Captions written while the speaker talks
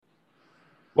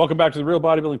Welcome back to the Real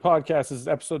Bodybuilding Podcast. This is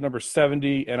episode number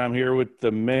 70, and I'm here with the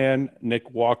man,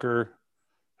 Nick Walker,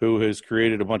 who has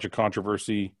created a bunch of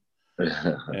controversy.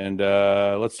 And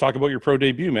let's talk about your pro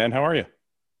debut, man. How are you?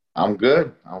 I'm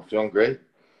good. I'm feeling great.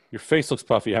 Your face looks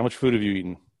puffy. How much food have you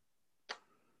eaten?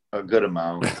 A good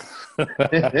amount.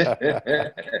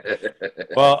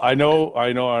 Well, I know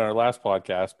on our last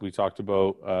podcast, we talked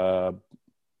about,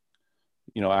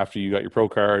 after you got your pro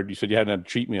card, you said you hadn't had a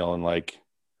cheat meal in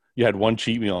you had one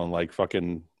cheat meal in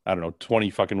fucking, I don't know, 20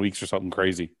 fucking weeks or something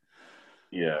crazy.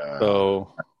 Yeah.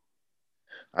 So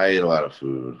I ate a lot of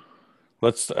food.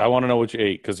 I want to know what you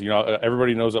ate. Cause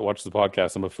everybody knows that watches the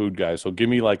podcast. I'm a food guy. So give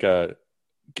me the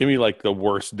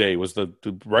worst day. Was the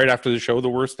right after the show the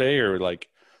worst day, or like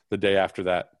the day after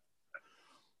that?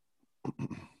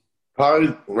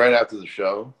 Probably right after the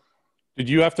show. Did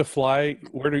you have to fly?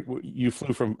 You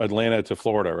flew from Atlanta to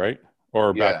Florida, right?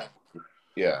 Or back?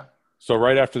 Yeah. So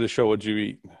right after the show, what'd you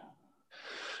eat?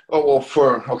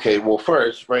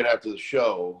 First, right after the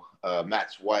show,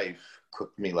 Matt's wife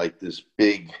cooked me like this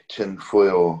big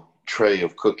tinfoil tray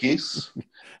of cookies.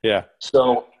 Yeah.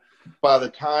 So by the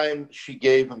time she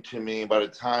gave them to me, by the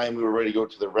time we were ready to go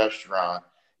to the restaurant,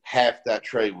 half that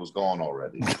tray was gone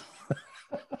already.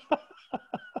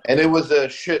 And it was a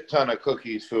shit ton of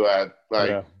cookies too.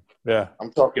 Yeah.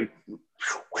 I'm talking.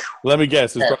 Let me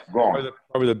guess. It's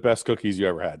probably the best cookies you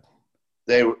ever had.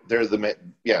 They're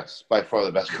by far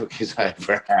the best cookies I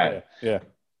ever had. Yeah.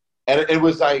 And it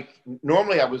was like,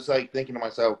 normally I was like thinking to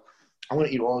myself, I'm going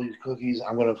to eat all these cookies.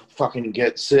 I'm going to fucking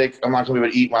get sick. I'm not going to be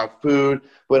able to eat my food,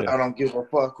 but I don't give a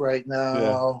fuck right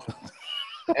now.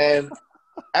 Yeah. And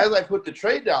as I put the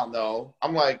tray down though,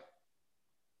 I'm like,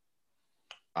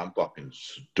 I'm fucking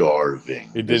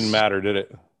starving. It didn't matter, did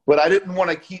it? But I didn't want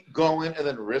to keep going and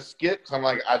then risk it. Cause I'm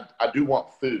like, I do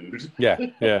want food. Yeah.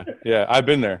 I've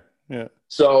been there. Yeah.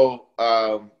 So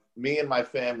me and my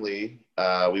family,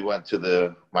 we went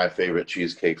to my favorite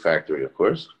Cheesecake Factory, of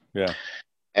course. Yeah.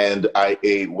 And I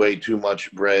ate way too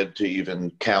much bread to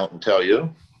even count and tell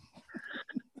you.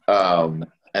 And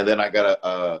then I got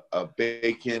a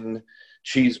bacon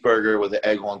cheeseburger with an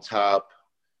egg on top.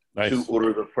 Nice. 2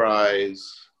 orders of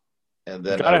fries, and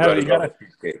then you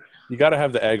gotta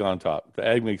have the egg on top. The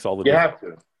egg makes all the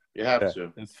difference. You have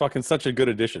to. It's fucking such a good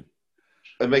addition.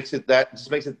 It makes it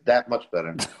that much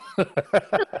better.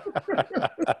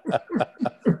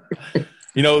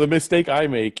 The mistake I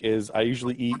make is I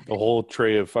usually eat the whole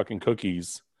tray of fucking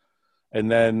cookies, and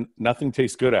then nothing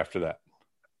tastes good after that.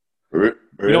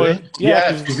 Really?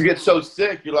 Because you get so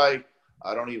sick, you're like,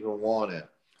 I don't even want it.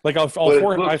 Like it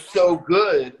looks so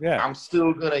good. Yeah. I'm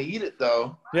still gonna eat it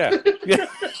though. Yeah.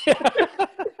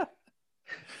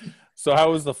 So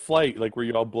how was the flight? Like, were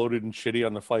you all bloated and shitty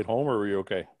on the flight home, or were you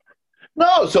okay?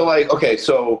 No.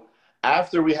 So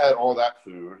after we had all that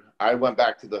food, I went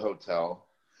back to the hotel,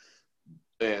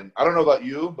 and I don't know about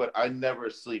you, but I never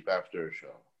sleep after a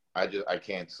show. I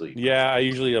can't sleep. Yeah, I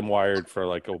usually am wired for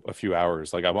like a few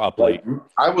hours. Like I'm up late.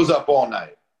 I was up all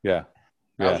night. Yeah.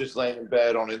 I was just laying in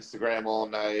bed on Instagram all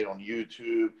night, on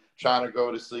YouTube, trying to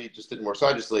go to sleep. Just didn't work. So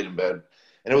I just laid in bed.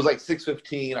 And it was like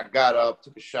 6:15. I got up,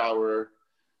 took a shower,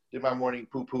 did my morning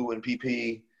poo-poo and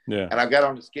pee-pee. Yeah. And I got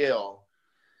on the scale.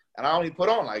 And I only put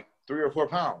on like 3 or 4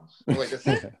 pounds. I was like, that's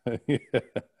it. Yeah.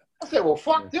 I said, well,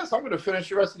 fuck this. I'm going to finish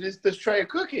the rest of this tray of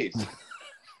cookies.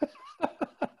 And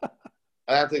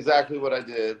that's exactly what I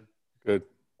did. Good.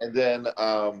 And then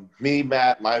me,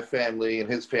 Matt, my family, and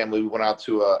his family, we went out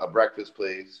to a breakfast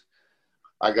place.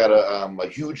 I got a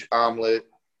huge omelet,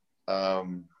 a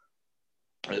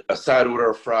side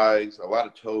order of fries, a lot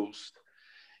of toast.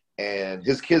 And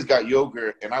his kids got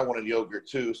yogurt, and I wanted yogurt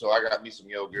too, so I got me some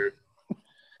yogurt.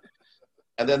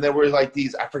 And then there were like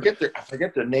these, I forget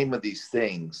the name of these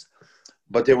things,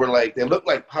 but they looked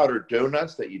like powdered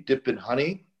donuts that you dip in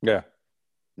honey. Yeah.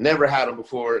 Never had them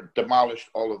before. Demolished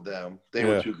all of them. They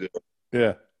were too good.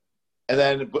 Yeah. And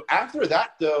then but after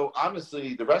that, though,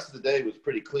 honestly, the rest of the day was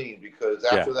pretty clean because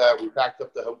after that, we packed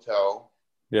up the hotel.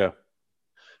 Yeah.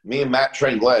 Me and Matt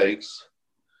trained legs.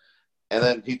 And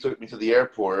then he took me to the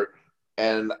airport.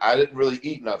 And I didn't really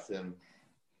eat nothing.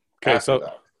 Okay,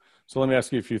 so let me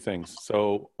ask you a few things.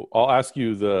 So I'll ask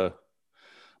you the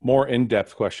more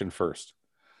in-depth question first.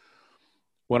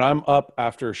 When I'm up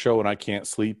after a show and I can't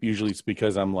sleep, usually it's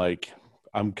because I'm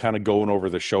kind of going over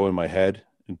the show in my head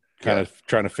and kind of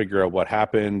trying to figure out what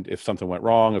happened, if something went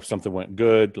wrong, if something went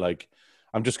good. Like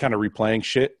I'm just kind of replaying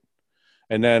shit.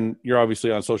 And then you're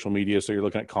obviously on social media, so you're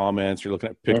looking at comments, you're looking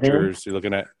at pictures, you're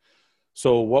looking at.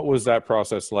 So what was that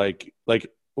process like?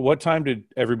 Like what time did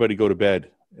everybody go to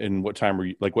bed? And what time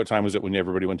was it when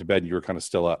everybody went to bed and you were kind of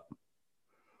still up?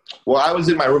 Well, I was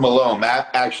in my room alone. Matt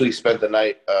actually spent the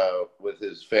night with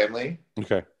his family.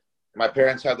 Okay. My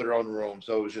parents had their own room,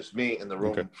 so it was just me in the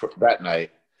room Okay. for that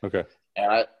night. Okay.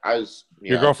 And I was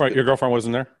Your girlfriend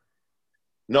wasn't there?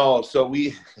 No, so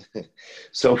we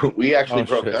actually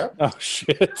broke shit. up. Oh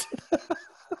shit.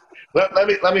 Let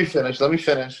me finish.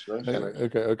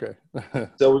 Okay.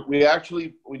 So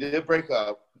we did break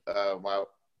up.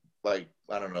 Like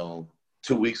I don't know,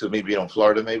 2 weeks of me being in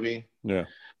Florida, maybe. Yeah.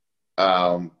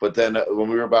 But then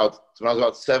when I was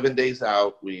about 7 days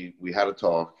out, we had a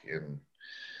talk, and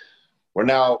we're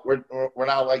now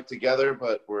like together,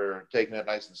 but we're taking it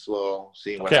nice and slow,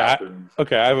 seeing what happens. I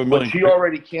have a million. But she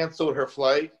already canceled her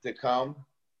flight to come.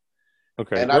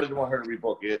 Okay. And I didn't want her to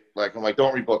rebook it. Like, I'm like,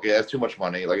 don't rebook it. That's too much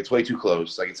money. Like, it's way too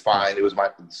close. Like, it's fine. It was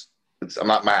I'm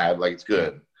not mad. Like, it's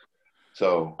good.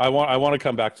 So I want to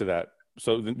come back to that.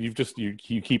 So you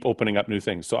keep opening up new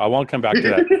things. So I want to come back to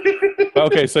that.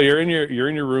 Okay. So you're in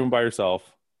your room by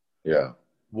yourself. Yeah.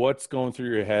 What's going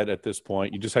through your head at this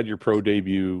point? You just had your pro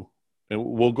debut, and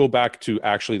we'll go back to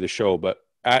actually the show, but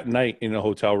at night in a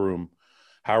hotel room,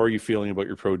 how are you feeling about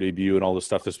your pro debut and all the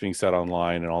stuff that's being said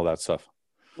online and all that stuff?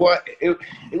 Well, it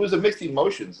was a mixed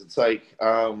emotions. It's like,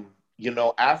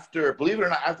 after, believe it or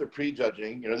not, after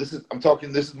prejudging, this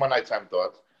is my nighttime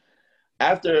thoughts.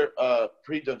 After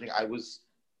prejudging, I'm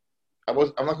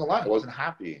not gonna lie, I wasn't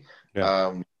happy.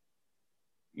 Yeah.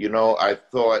 I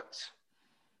thought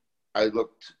I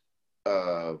looked,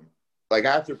 like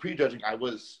after prejudging, I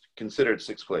was considered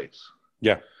sixth place.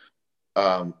 Yeah.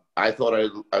 I thought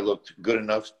I looked good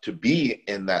enough to be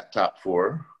in that top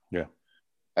four. Yeah.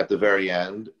 At the very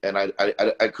end, and I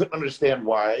couldn't understand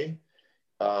why.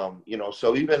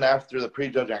 So even after the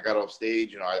prejudging, I got off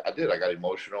stage. I got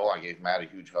emotional. I gave Matt a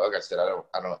huge hug. I said, I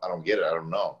don't get it. I don't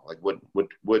know. Like,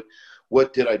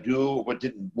 what did I do?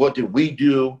 What did we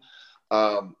do?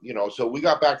 So we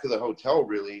got back to the hotel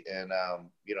really, and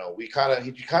he kind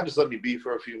of just let me be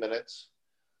for a few minutes.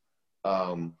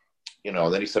 Then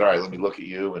he said, all right, let me look at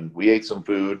you. And we ate some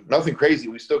food. Nothing crazy.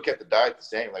 We still kept the diet the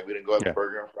same. Like, we didn't go have a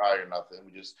burger and fry or nothing.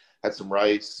 We just had some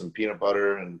rice, some peanut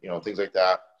butter, and, things like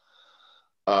that.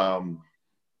 And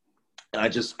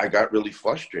I got really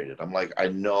frustrated. I'm like, I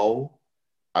know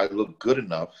I look good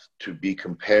enough to be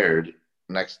compared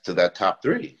next to that top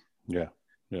three. Yeah.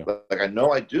 Yeah. Like, I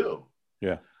know I do.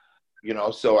 Yeah.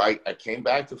 So I came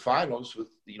back to finals with,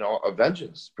 a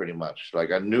vengeance pretty much.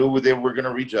 Like, I knew they were going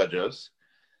to rejudge us.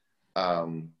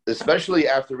 Especially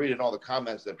after reading all the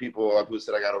comments that people who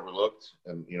said I got overlooked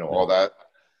and all that,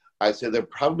 I said they're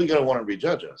probably going to want to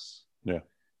rejudge us. Yeah.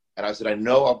 And I said, I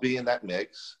know I'll be in that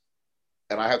mix,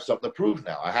 and I have something to prove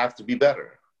now. I have to be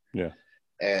better. Yeah.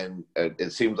 And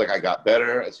it seems like I got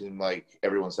better. It seemed like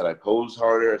everyone said I posed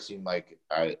harder. It seemed like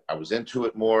I was into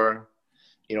it more.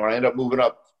 I ended up moving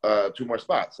up 2 more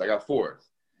spots. I got 4th,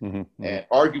 and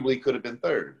arguably could have been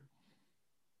 3rd.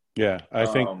 Yeah, I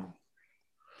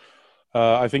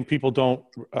think people don't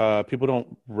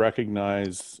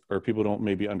recognize, or people don't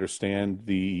maybe understand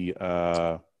the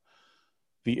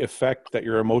effect that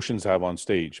your emotions have on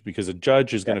stage, because a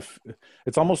judge is going to,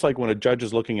 it's almost like when a judge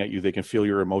is looking at you, they can feel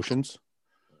your emotions.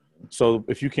 So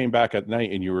if you came back at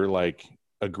night and you were like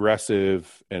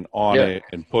aggressive and on it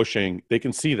and pushing, they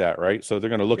can see that, right? So they're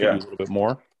going to look at you a little bit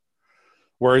more.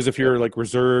 Whereas if you're like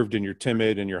reserved and you're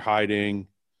timid and you're hiding,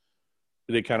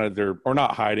 they're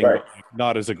not hiding, but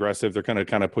not as aggressive. They're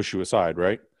kind of push you aside,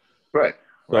 right? Right.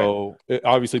 So it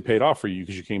obviously paid off for you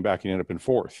because you came back and ended up in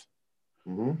 4th.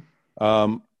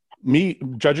 Me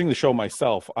judging the show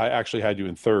myself, I actually had you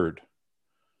in 3rd.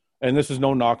 And this is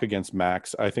no knock against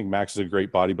Max. I think Max is a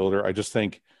great bodybuilder. I just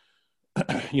think,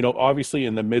 obviously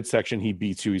in the midsection, he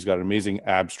beats you. He's got an amazing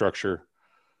ab structure.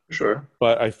 Sure.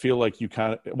 But I feel like you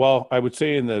I would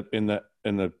say in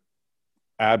the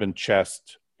ab and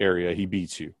chest area, he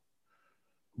beats you,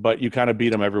 but you kind of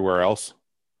beat him everywhere else.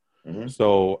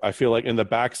 So I feel like in the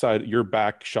backside, your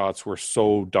back shots were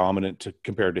so dominant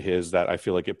compared to his that I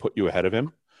feel like it put you ahead of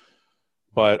him.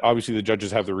 But obviously the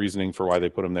judges have the reasoning for why they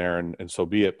put him there, and so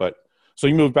be it. But so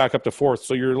you moved back up to 4th.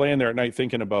 So you're laying there at night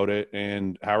thinking about it.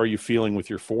 And how are you feeling with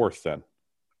your 4th then?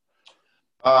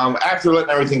 After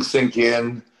letting everything sink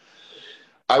in,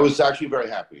 I was actually very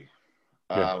happy.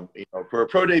 For a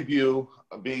pro debut,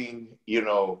 being, you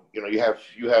have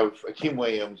Akeem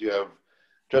Williams, you have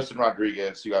Justin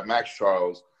Rodriguez, you got Max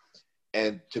Charles,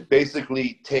 and to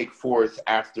basically take 4th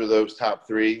after those top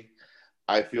 3,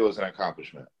 I feel is an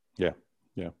accomplishment. Yeah.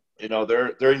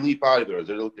 They're elite bodybuilders.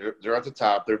 They're at the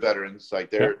top. They're veterans.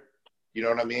 Like you know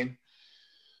what I mean?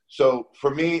 So for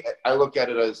me, I look at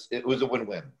it as it was a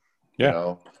win-win.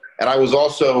 And I was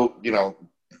also,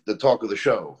 the talk of the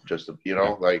show. Just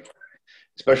like,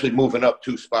 especially moving up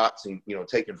 2 spots and, you know,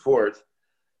 taking fourth.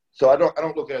 So I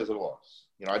don't look at it as a loss.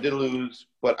 You know, I did lose,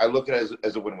 but I look at it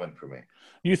as a win-win for me.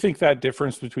 You think that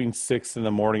difference between 6th in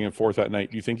the morning and 4th at night,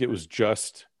 do you think it was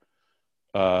just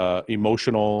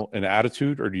emotional and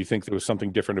attitude, or do you think there was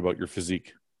something different about your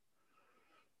physique?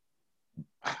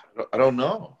 I don't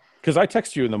know. Because I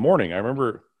texted you in the morning. I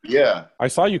remember. Yeah. I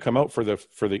saw you come out for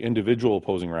the individual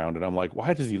opposing round, and I'm like,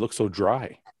 why does he look so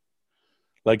dry?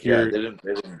 Like Yeah, you're. they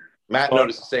didn't. Matt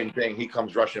noticed the same thing. He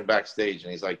comes rushing backstage,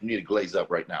 and he's like, "You need to glaze up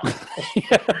right now."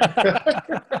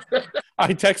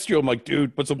 I text you. I'm like,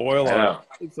 dude, put some oil on.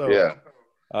 So, yeah.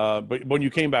 But when you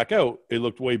came back out, it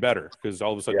looked way better because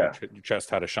all of a sudden your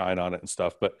chest had a shine on it and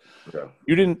stuff. But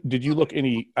you didn't. Did you look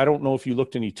any? I don't know if you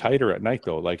looked any tighter at night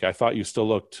though. Like I thought you still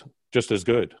looked just as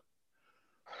good.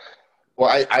 Well,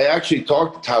 I actually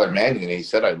talked to Tyler Manning, and he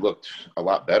said I looked a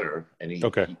lot better. And he,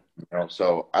 you know,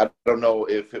 so I don't know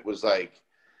if it was like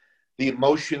the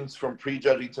emotions from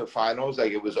prejudging to finals,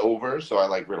 like it was over, so I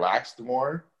like relaxed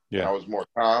more. Yeah, I was more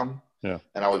calm. Yeah,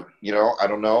 and I was, you know, I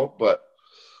don't know, but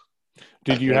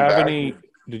did you have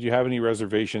any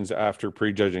reservations after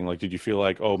prejudging? Like, did you feel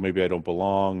like, oh, maybe I don't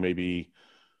belong? Maybe,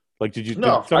 like, did you?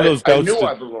 No, some of those doubts I knew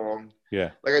I belonged.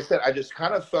 Yeah, like I said, I just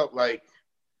kind of felt like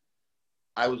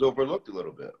I was overlooked a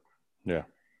little bit. Yeah.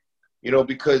 You know,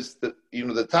 because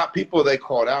the top people they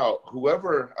called out,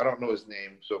 whoever, I don't know his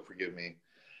name, so forgive me,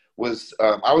 was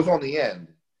I was on the end,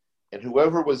 and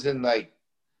whoever was in like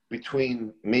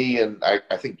between me and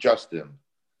I think Justin,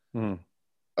 he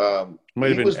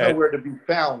was nowhere to be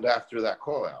found after that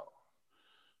call out.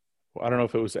 Well, I don't know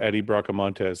if it was Eddie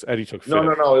Bracamontes. Eddie took fifth.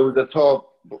 No, it was a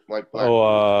tall like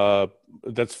black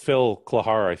that's Phil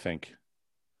Clahar, I think.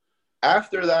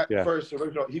 After that first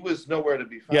original, he was nowhere to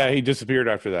be found. Yeah, he disappeared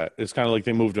after that. It's kind of like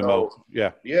they moved him out.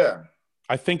 Yeah. Yeah.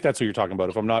 I think that's what you're talking about.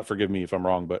 If I'm not, forgive me if I'm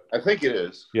wrong, but I think it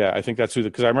is. Yeah, I think that's who,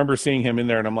 because I remember seeing him in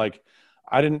there and I'm like,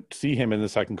 I didn't see him in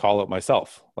this. I can call it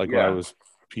myself. Like when I was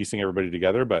piecing everybody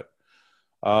together. But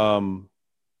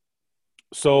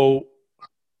so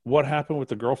what happened with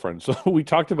the girlfriend? So we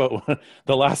talked about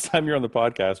the last time you're on the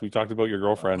podcast, we talked about your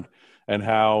girlfriend and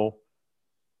how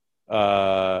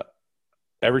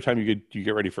every time you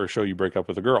get ready for a show, you break up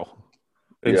with a girl.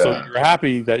 And so you're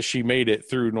happy that she made it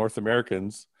through North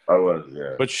Americans. I was,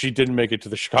 yeah. But she didn't make it to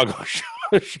the Chicago show.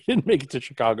 She didn't make it to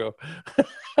Chicago.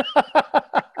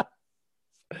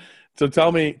 So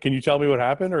can you tell me what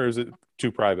happened, or is it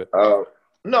too private?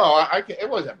 No, I can, it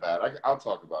wasn't bad. I'll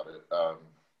talk about it.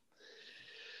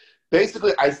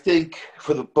 Basically, I think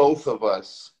for the both of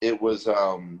us, it was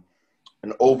an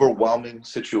overwhelming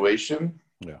situation.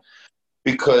 Yeah.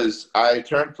 Because I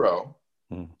turned pro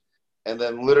and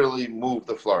then literally moved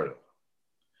to Florida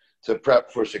to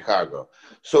prep for Chicago.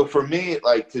 So for me,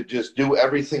 like to just do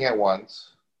everything at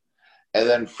once. And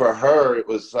then for her, it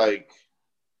was like,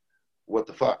 what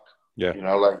the fuck? Yeah. You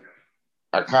know, like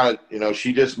I kind of,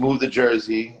 she just moved to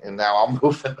Jersey and now I'm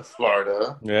moving to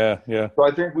Florida. Yeah, yeah. So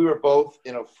I think we were both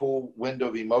in a full window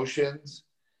of emotions.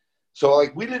 So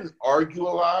like we didn't argue a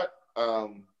lot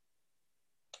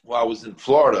while I was in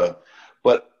Florida.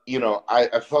 But,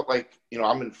 I felt like,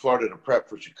 I'm in Florida to prep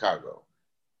for Chicago.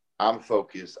 I'm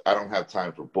focused. I don't have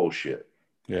time for bullshit.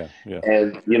 Yeah, yeah.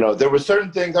 And, there were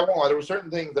certain things, I won't lie, there were certain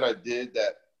things that I did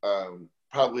that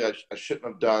probably I shouldn't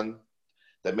have done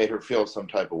that made her feel some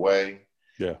type of way.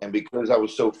 Yeah. And because I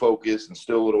was so focused and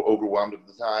still a little overwhelmed at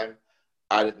the time,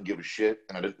 I didn't give a shit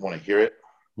and I didn't want to hear it.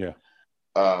 Yeah.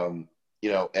 And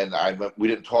we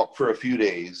didn't talk for a few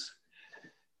days.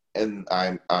 And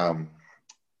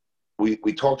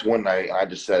we talked one night and I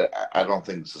just said, I don't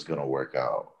think this is going to work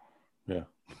out. Yeah.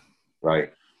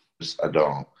 Right. I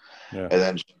don't. Yeah. And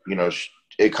then,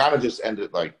 it kind of just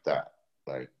ended like that.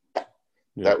 Like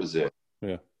that was it.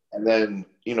 Yeah. And then,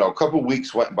 a couple of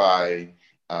weeks went by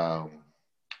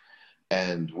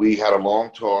and we had a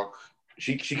long talk.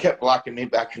 She kept blocking me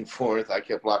back and forth. I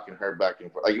kept blocking her back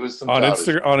and forth. Like it was some on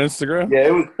Instagram.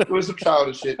 Yeah, it was some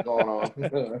childish shit going on.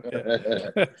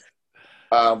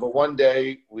 But one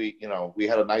day we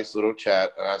had a nice little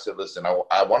chat, and I said, "Listen,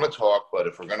 I want to talk, but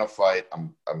if we're gonna fight,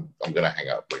 I'm gonna hang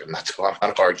up. Like I'm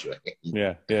not arguing."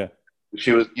 Yeah, yeah.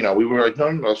 She was, we were like, no,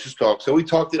 let's just talk. So we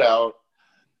talked it out,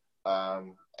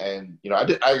 and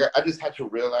I just had to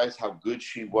realize how good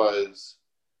she was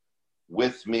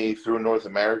with me through North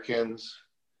Americans,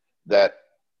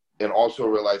 and also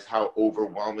realize how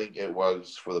overwhelming it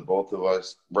was for the both of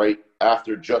us right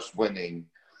after just winning.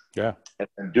 Yeah.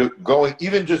 And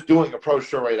doing a pro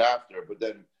show right after, but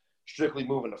then strictly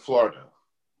moving to Florida.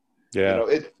 Yeah.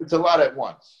 It's a lot at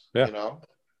once. Yeah.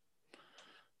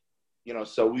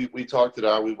 So we talked it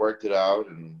out, we worked it out,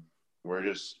 and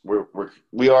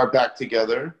We are back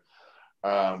together,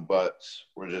 but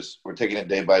we're taking it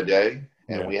day by day,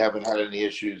 and Yeah. we haven't had any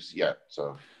issues yet.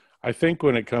 So I think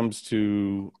when it comes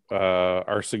to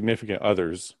our significant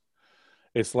others,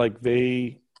 it's like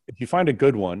if you find a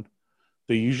good one,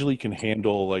 they usually can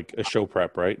handle like a show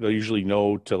prep, right? They'll usually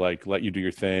know to like let you do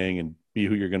your thing and be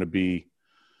who you're going to be.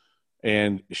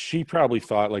 And she probably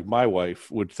thought, like my wife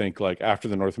would think, like after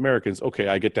the North Americans, okay,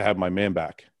 I get to have my man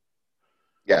back.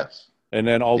 yes, And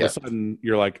then all of a yes, sudden,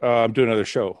 you're like, I'm doing another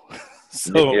show.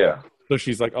 so, yeah, so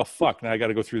she's like, oh fuck, now I got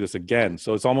to go through this again.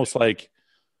 So it's almost like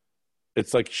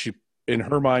in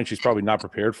her mind, she's probably not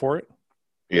prepared for it.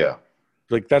 yeah,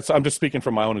 Like I'm just speaking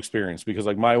from my own experience because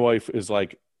like my wife is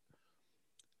like,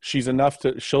 she's enough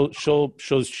to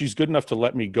she's good enough to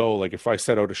let me go. Like if I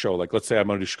set out a show, like let's say I'm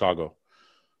going to do Chicago,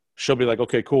 she'll be like,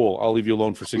 okay, cool, I'll leave you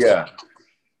alone for 6 yeah. months.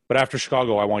 But after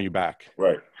Chicago, I want you back.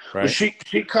 Right. Right. Well, she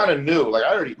kind of knew. Like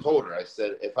I already told her. I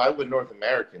said, if I win North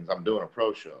Americans, I'm doing a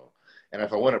pro show, and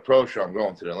if I win a pro show, I'm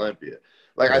going to the Olympia.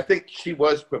 Like I think she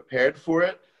was prepared for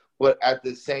it, but at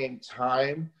the same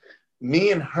time,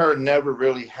 me and her never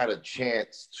really had a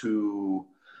chance to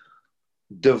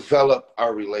develop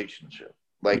our relationship.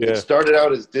 Like it started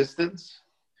out as distance.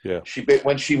 Yeah.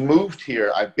 When she moved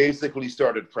here, I basically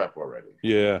started prep already.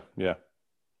 Yeah. Yeah.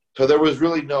 So there was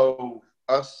really no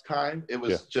us time. It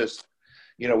was just,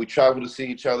 we traveled to see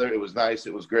each other. It was nice.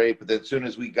 It was great. But then as soon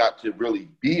as we got to really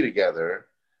be together,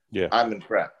 I'm in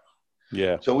prep.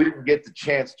 Yeah. So we didn't get the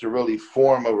chance to really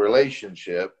form a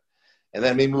relationship. And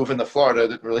then me moving to Florida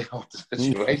didn't really help the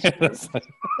situation.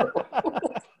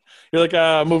 You're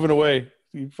like, moving away.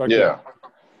 Yeah.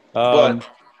 But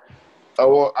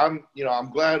I'm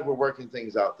glad we're working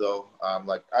things out though.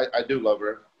 Like I do love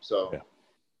her. So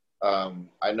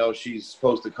I know she's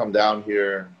supposed to come down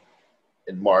here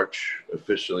in March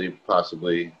officially,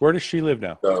 possibly. Where does she live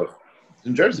now? So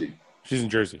in Jersey. She's in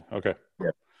Jersey. Okay.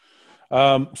 Yeah.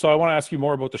 So I want to ask you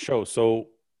more about the show. So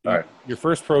right. Your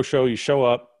first pro show, you show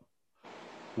up.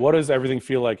 What does everything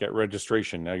feel like at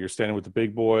registration? Now you're standing with the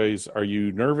big boys. Are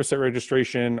you nervous at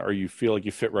registration? Or you feel like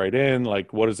you fit right in?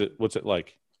 Like, what's it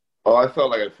like? Oh, I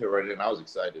felt like I fit right in. I was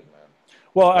excited, man.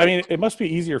 Well, I mean, it must be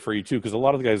easier for you too, because a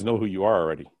lot of the guys know who you are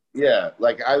already. Yeah.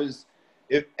 Like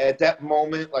at that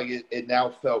moment, like it now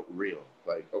felt real.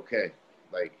 Like, okay,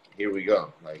 like here we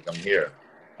go. Like I'm here.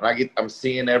 And I'm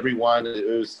seeing everyone. It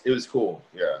was cool.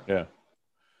 Yeah. Yeah.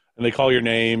 And they call your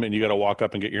name and you got to walk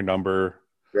up and get your number.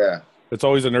 Yeah. It's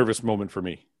always a nervous moment for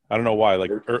me. I don't know why.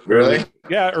 Like really?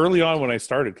 Early on when I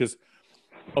started, because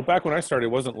back when I started, it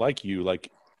wasn't like you.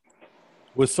 Like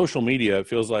with social media, it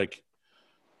feels like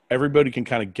everybody can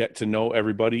kind of get to know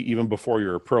everybody even before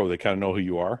you're a pro. They kind of know who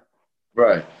you are.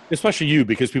 Right. Especially you,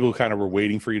 because people kind of were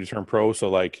waiting for you to turn pro. So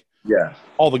like,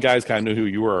 all the guys kind of knew who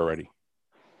you were already.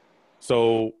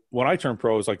 So when I turned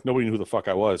pro, it's like nobody knew who the fuck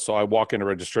I was. So I walk into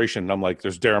registration and I'm like,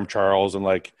 there's Darren Charles and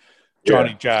like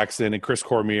Johnny Jackson and Chris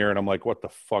Cormier. And I'm like, what the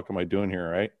fuck am I doing here?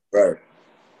 Right. Right.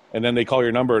 And then they call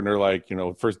your number and they're like,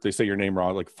 first they say your name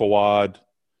wrong, like Fawad,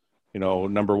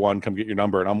 number one, come get your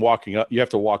number. And I'm walking up. You have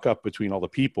to walk up between all the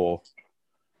people.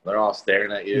 They're all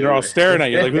staring at you. They're all staring at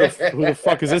you. Like, who the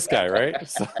fuck is this guy? Right.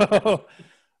 So,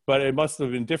 but it must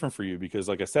have been different for you because,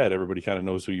 like I said, everybody kind of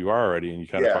knows who you are already. And you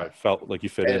kind of probably felt like you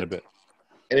fit in a bit.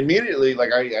 And immediately,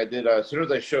 like I did, as soon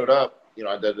as I showed up,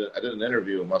 I did an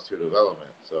interview with Muscular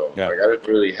Development. So like I didn't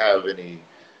really have any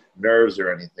nerves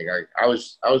or anything. I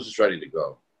was just ready to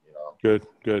go. Good.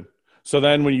 So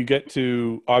then when you get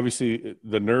to, obviously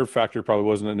the nerve factor probably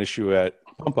wasn't an issue at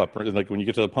pump up. Like when you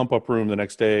get to the pump up room the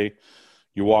next day,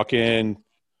 you walk in,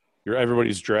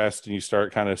 everybody's dressed and you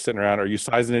start kind of sitting around. Are you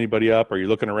sizing anybody up? Are you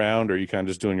looking around? Or are you kind of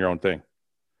just doing your own thing?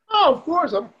 Oh, of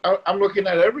course. I'm looking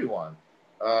at everyone.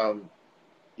 But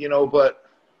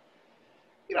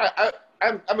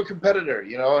I'm a competitor,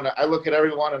 and I look at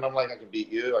everyone and I'm like, I can beat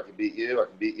you, I can beat you, I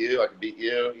can beat you, I can beat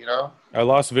you, I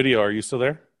lost video. Are you still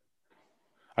there?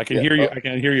 I can hear you. I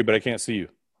can hear you, but I can't see you.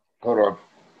 Hold on.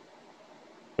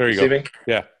 There you go. See me?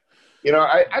 Yeah.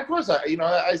 Of course,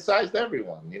 I sized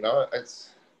everyone, it's,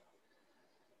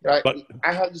 I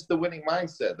have just the winning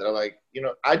mindset that I like,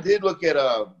 I did look at,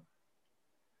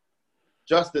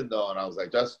 Justin though, and I was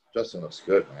like, Justin looks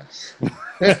good, man.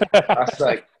 I was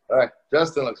like, all right,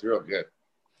 Justin looks real good.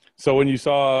 So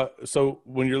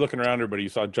when you're looking around everybody, you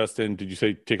saw Justin, did you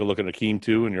say take a look at Akeem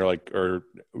too? And you're like, or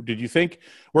where did you think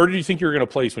you were going to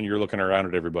place when you were looking around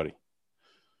at everybody?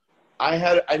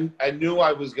 I knew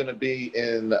I was going to be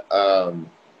in the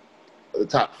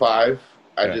top 5.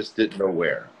 I just didn't know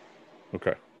where.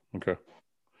 Okay.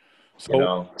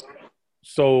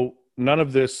 So none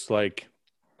of this, like,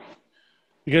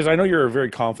 because I know you're a very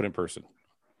confident person.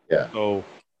 Yeah. So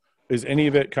is any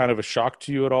of it kind of a shock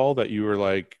to you at all that you were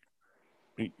like,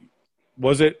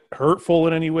 was it hurtful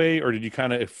in any way, or did you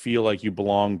kind of feel like you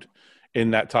belonged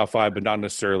in that top five, but not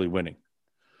necessarily winning?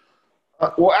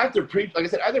 Well, like I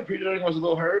said, after prejudging, I was a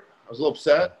little hurt. I was a little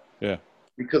upset Yeah.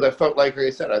 because I felt like I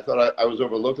said, I thought I was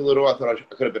overlooked a little. I thought I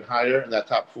could have been higher in that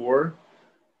top four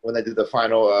when they did the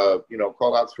final,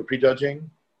 call outs for prejudging.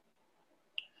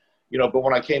 But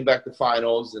when I came back to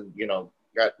finals and,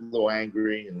 got a little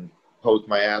angry and posed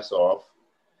my ass off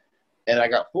and I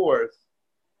got fourth,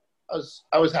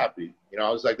 I was happy. I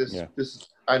was like, this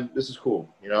is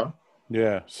cool.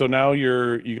 Yeah. So now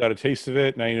you got a taste of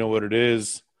it. Now you know what it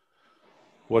is.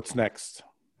 What's next?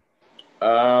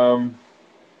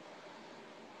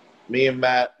 Me and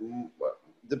Matt,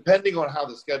 depending on how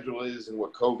the schedule is and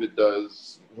what COVID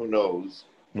does, who knows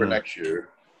for next year,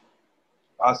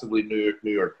 possibly New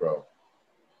York Pro.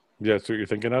 Yeah, that's what you're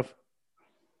thinking of?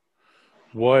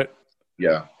 What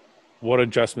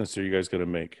adjustments are you guys going to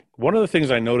make? One of the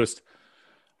things I noticed,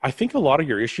 I think a lot of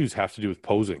your issues have to do with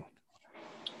posing.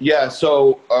 Yeah,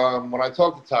 so when I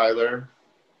talked to Tyler,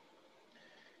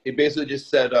 he basically just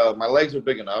said my legs are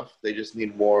big enough. They just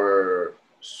need more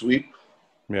sweep.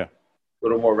 Yeah. A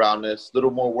little more roundness, a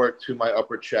little more work to my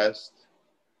upper chest.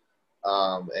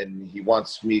 And he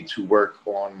wants me to work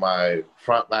on my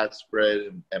front lat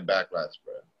spread and back lat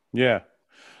spread. Yeah.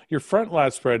 Your front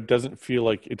lat spread doesn't feel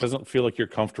like you're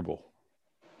comfortable.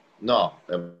 No,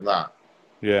 I'm not.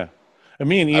 Yeah. And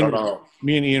me and Ian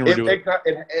were doing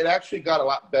it actually got a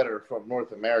lot better from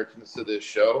North Americans to this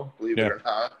show, believe it or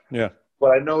not. Yeah.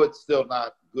 But I know it's still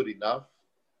not good enough.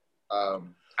 I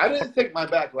didn't think my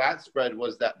back lat spread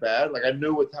was that bad. Like I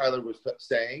knew what Tyler was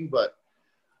saying, but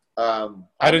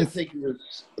I didn't think it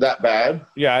was that bad.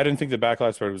 Yeah, I didn't think the back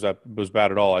lat spread was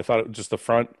bad at all. I thought it was just the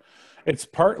front. It's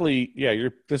partly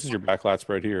this is your back lat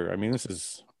spread here. I mean, this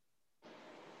is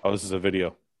a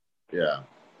video. Yeah.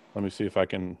 Let me see if I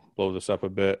can blow this up a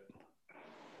bit.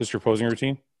 Is this your posing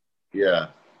routine? Yeah.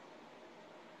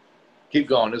 Keep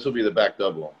going. This will be the back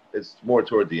double. It's more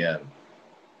toward the end.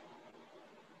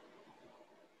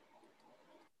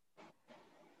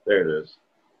 There it is.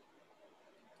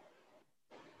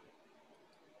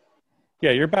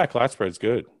 Yeah, your back lat spread's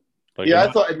good. Like,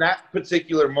 I thought in that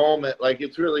particular moment, like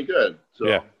it's really good. So.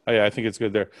 Yeah, I think it's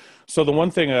good there. So the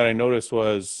one thing that I noticed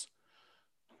was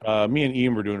me and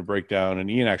Ian were doing a breakdown, and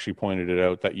Ian actually pointed it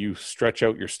out that you stretch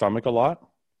out your stomach a lot.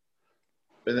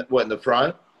 In the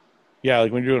front? Yeah,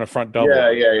 like when you're doing a front double.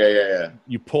 Yeah.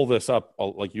 You pull this up,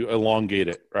 like you elongate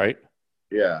it, right?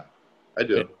 Yeah, I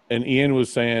do. And Ian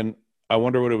was saying, I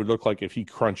wonder what it would look like if he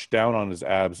crunched down on his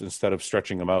abs instead of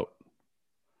stretching them out.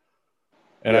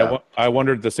 And I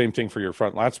wondered the same thing for your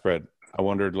front lat spread. I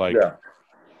wondered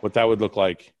what that would look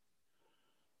like,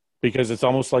 because it's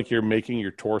almost like you're making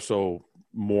your torso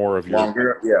more of your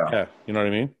longer. Yeah, you know what I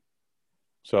mean.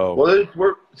 So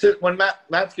when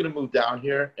Matt's gonna move down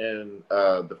here in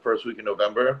the first week in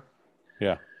November.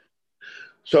 Yeah.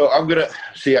 So I'm gonna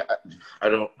see.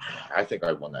 I think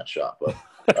I won that shot, but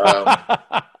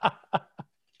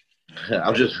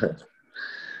I'm just.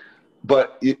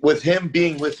 But with him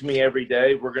being with me every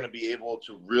day, we're going to be able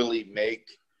to really make,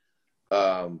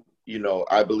 I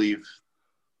believe,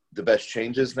 the best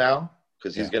changes now,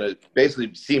 because he's going to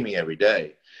basically see me every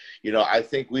day. I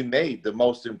think we made the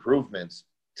most improvements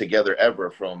together ever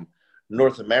from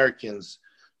North Americans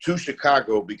to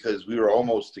Chicago, because we were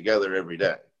almost together every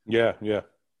day. Yeah.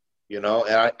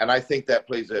 And I think that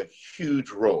plays a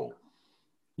huge role.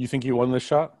 You think you won this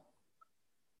shot?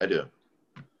 I do.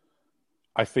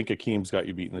 I think Akeem's got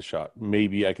you beating the shot.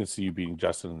 Maybe I can see you beating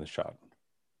Justin in the shot,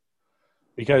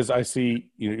 because I see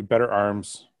better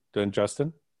arms than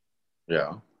Justin.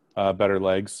 Yeah. Better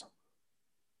legs.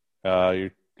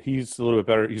 He's a little bit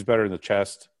better. He's better in the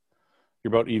chest.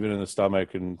 You're about even in the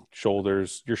stomach and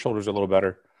shoulders. Your shoulders are a little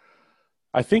better.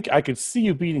 I think I could see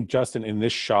you beating Justin in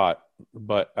this shot,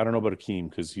 but I don't know about Akeem,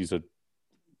 because he's an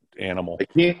animal.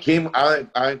 Akeem, I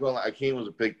ain't gonna lie. Akeem was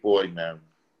a big boy, man.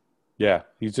 Yeah,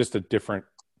 he's just a different.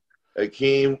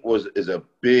 Akeem is a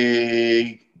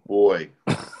big boy.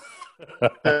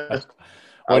 I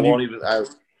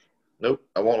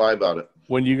won't lie about it.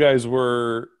 When you guys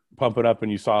were pumping up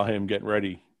and you saw him getting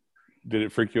ready, did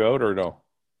it freak you out or no?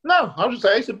 No, I'll just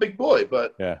say he's a big boy,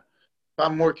 but yeah, if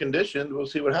I'm more conditioned, we'll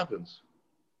see what happens.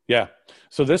 Yeah.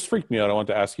 So this freaked me out. I want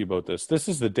to ask you about this. This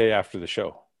is the day after the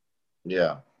show.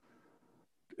 Yeah.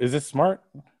 Is it smart?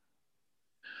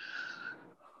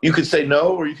 You could say no,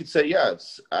 or you could say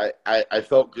yes. I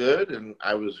felt good and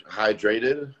I was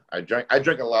hydrated. I drank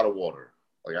a lot of water.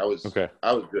 Like I was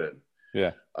good.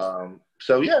 Yeah.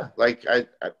 So yeah, like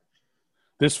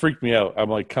This freaked me out. I'm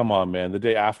like, come on, man. The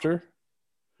day after,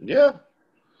 Yeah,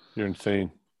 you're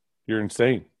insane. You're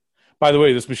insane. By the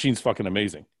way, this machine's fucking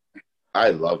amazing. I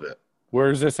love it.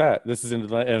 Where is this at? This is in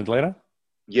Atlanta?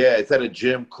 Yeah, it's at a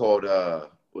gym called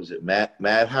was it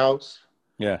Madhouse?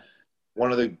 Yeah.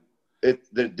 One of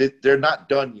they're not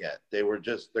done yet.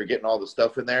 They're getting all the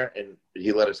stuff in there, and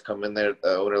he let us come in there.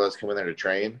 The owner let us come in there to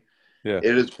train. Yeah.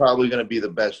 It is probably going to be the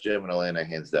best gym in Atlanta,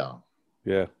 hands down.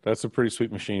 Yeah. That's a pretty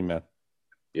sweet machine, man.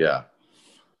 Yeah.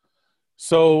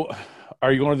 So,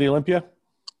 are you going to the Olympia?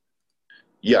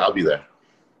 Yeah, I'll be there.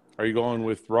 Are you going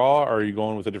with Raw? Or are you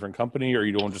going with a different company? Or are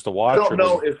you going just to watch? I don't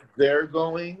know if they're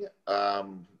going. I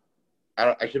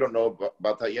actually don't know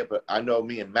about that yet, but I know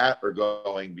me and Matt are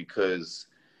going because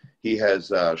he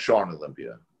has Sean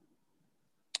Olympia.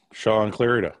 Sean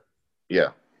Clarida.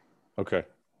 Yeah. Okay.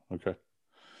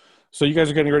 So you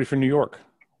guys are getting ready for New York.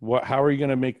 How are you going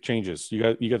to make changes? You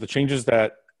got the changes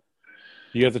that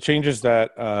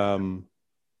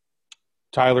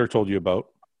Tyler told you about.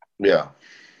 Yeah.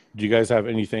 Do you guys have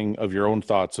anything of your own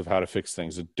thoughts of how to fix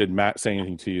things? Did Matt say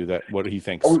anything to you that what he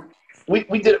thinks? Oh,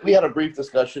 we had a brief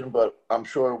discussion, but I'm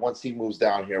sure once he moves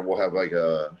down here, we'll have like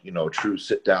a true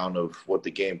sit down of what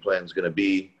the game plan is going to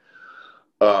be.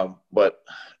 But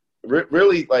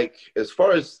really, like as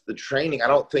far as the training, I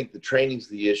don't think the training's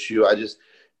the issue.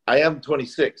 I am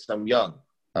 26. I'm young,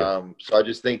 Yeah. so I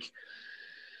just think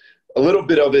a little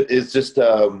bit of it is just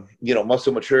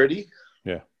muscle maturity.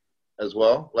 Yeah. As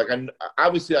well. Like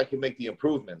obviously I can make the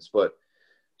improvements, but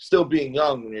still being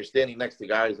young when you're standing next to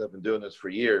guys that have been doing this for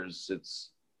years, it's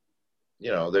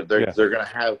they're going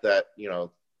to have that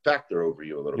factor over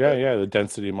you a little bit. Yeah, the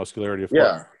density and muscularity of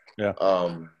yeah. Yeah.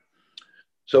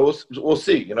 So we'll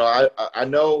see. I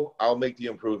know I'll make the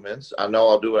improvements. I know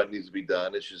I'll do what needs to be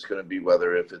done. It's just going to be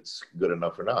whether if it's good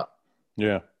enough or not.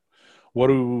 Yeah. What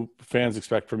do fans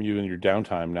expect from you in your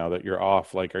downtime now that you're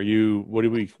off? Like, what are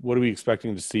we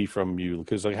expecting to see from you?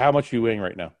 Because like, how much are you weighing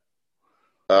right now?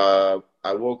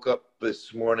 I woke up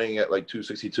this morning at like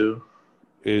 262.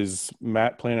 Is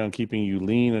Matt planning on keeping you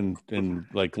lean and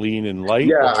like lean and light?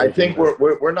 Yeah, I think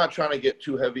we're not trying to get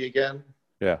too heavy again.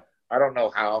 Yeah. I don't know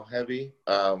how heavy,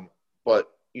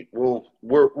 but we're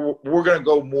going to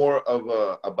go more of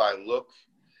a by look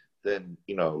than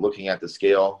looking at the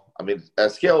scale. I mean, a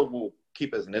scale will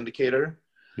keep as an indicator.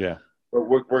 Yeah. But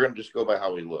we're going to just go by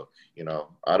how we look.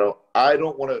 I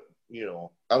don't want to.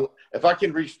 If I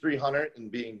can reach 300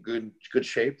 and be in good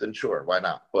shape, then sure, why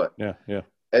not? But yeah. When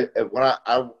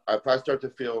if I start to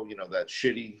feel that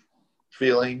shitty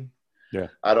feeling, yeah,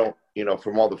 I don't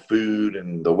from all the food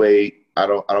and the weight, I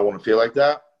don't want to feel like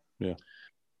that. Yeah.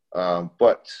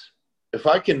 But if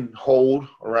I can hold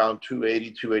around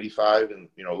 280, 285 and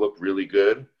look really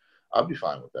good, I'll be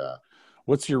fine with that.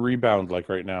 What's your rebound like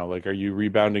right now? Like, are you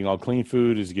rebounding all clean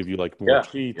food? Does it give you like more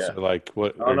treats? Yeah. Or like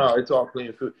what? No, it's all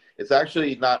clean food. It's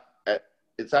actually not.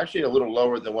 It's actually a little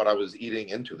lower than what I was eating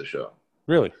into the show.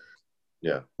 Really?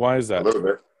 Yeah. Why is that? A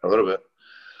little bit.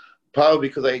 Probably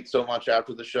because I ate so much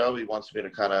after the show. He wants me to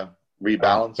kind of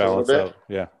rebalance a little bit. Out.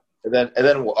 Yeah. And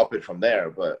then we'll up it from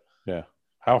there. But yeah,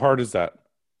 how hard is that?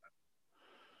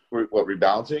 What,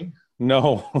 rebalancing?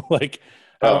 No, like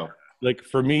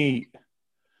for me.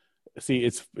 See,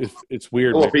 it's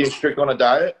weird. Well, being strict on a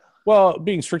diet. Well,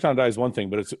 being strict on a diet is one thing,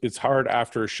 but it's hard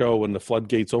after a show when the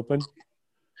floodgates open.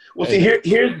 Well, see,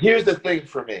 here's the thing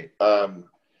for me.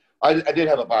 I did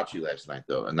have a bocce last night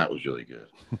though, and that was really good.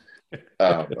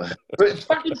 But it's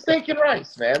fucking steak and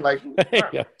rice, man. Like,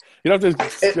 yeah. You don't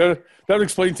have to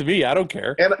explain to me. I don't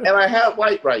care. And I had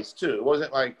white rice too. It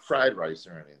wasn't like fried rice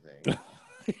or anything.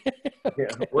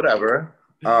 Yeah, whatever.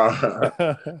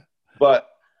 But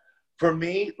for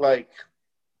me, like,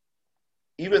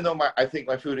 even though I think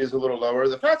my food is a little lower,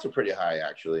 the fats are pretty high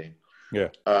actually. Yeah.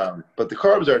 But the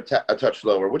carbs are a touch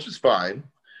lower, which is fine.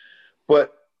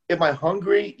 But am I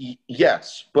hungry?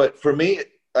 Yes. But for me,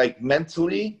 like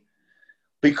mentally,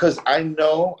 because I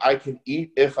know I can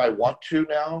eat if I want to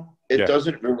now, it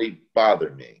doesn't really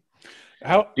bother me.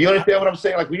 Do you understand what I'm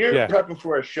saying? Like when you're prepping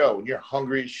for a show and you're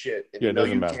hungry as shit and you know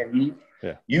you can't eat,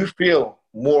 you feel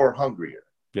more hungrier.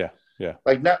 Yeah. Yeah.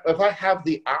 Like now, if I have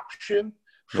the option,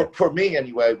 for me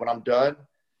anyway, when I'm done,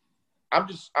 I'm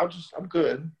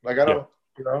good. Like I don't,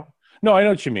 No, I know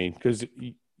what you mean because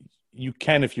you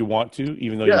can if you want to,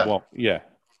 even though you won't. Yeah.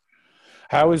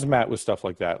 How is Matt with stuff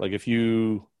like that? Like if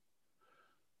you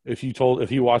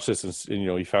watched this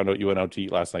and he found out you went out to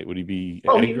eat last night, would he be?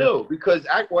 Oh, angry? He knew because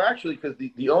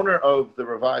the owner of the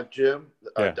Revive Gym,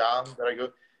 Dom, that I go,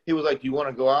 he was like, "Do you want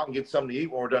to go out and get something to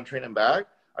eat when we're done training back?"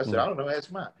 I said, "I don't know,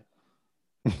 ask Matt."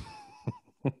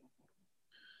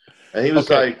 And he was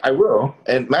like, I will.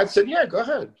 And Matt said, yeah, go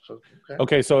ahead. So,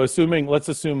 okay. So let's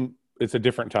assume it's a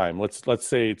different time. Let's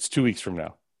say it's 2 weeks from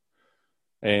now.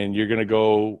 And you're going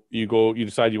to you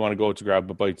decide you want to go to grab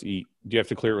a bite to eat. Do you have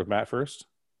to clear it with Matt first?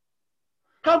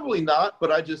 Probably not,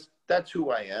 but that's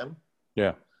who I am.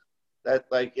 Yeah. That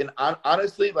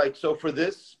honestly, so for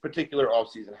this particular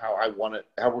offseason, how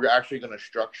we're actually going to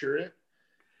structure it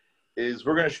is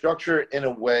we're going to structure it in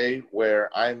a way where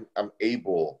I'm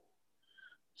able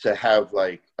to have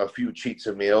like a few cheats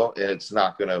a meal and it's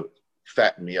not going to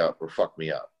fatten me up or fuck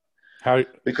me up. How?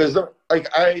 Because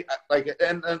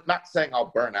and not saying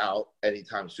I'll burn out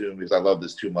anytime soon because I love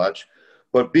this too much,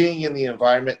 but being in the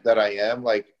environment that I am,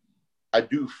 I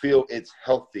do feel it's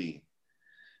healthy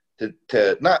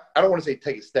to not, I don't want to say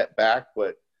take a step back,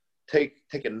 but take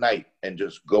a night and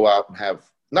just go out and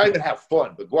not even have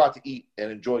fun, but go out to eat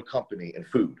and enjoy company and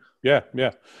food. Yeah.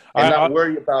 And not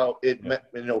worry about it,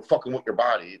 fucking with your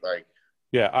body.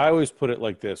 Yeah, I always put it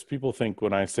like this. People think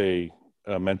when I say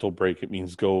a mental break, it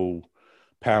means go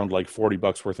pound like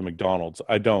 $40 worth of McDonald's.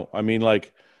 I don't. I mean,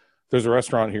 there's a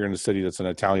restaurant here in the city that's an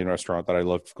Italian restaurant that I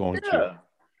love going to.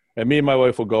 And me and my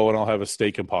wife will go and I'll have a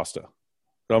steak and pasta.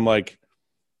 So I'm like,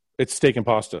 it's steak and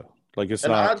pasta. It's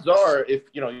and not. Odds are, if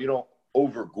you don't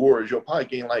overgorge, you'll probably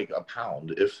gain a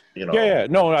pound. If Yeah.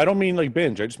 No, I don't mean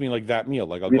binge. I just mean that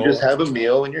meal. I'll you go just have a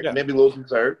meal and you're maybe a little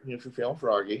dessert if you're feeling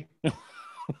froggy. Yeah,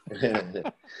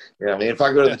 I mean, if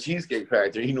I go to the Cheesecake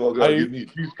Factory, I'll go give me a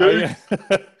cheesecake.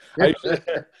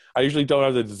 I usually don't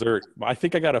have the dessert. I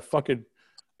think I got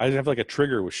I have a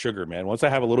trigger with sugar, man. Once I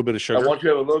have a little bit of sugar. Once you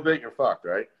have a little bit, you're fucked,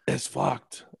 right? It's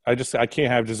fucked. I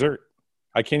can't have dessert.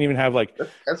 I can't even have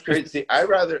That's crazy. See,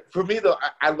 for me though,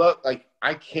 I love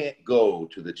I can't go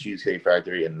to the Cheesecake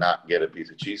Factory and not get a piece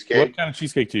of cheesecake. What kind of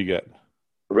cheesecake do you get?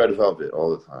 Red velvet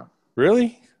all the time.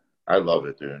 Really? I love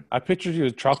it, dude. I pictured you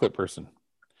as a chocolate person.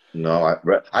 No,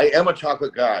 I am a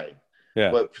chocolate guy.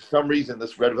 Yeah. But for some reason,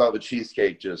 this red velvet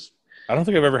cheesecake I don't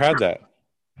think I've ever had that.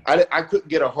 I couldn't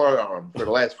get a hard on for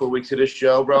the last 4 weeks of this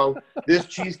show, bro. This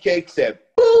cheesecake said,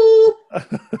 boop,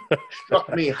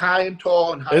 struck me high and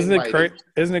tall and high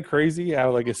Isn't it crazy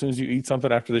how, as soon as you eat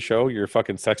something after the show, your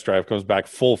fucking sex drive comes back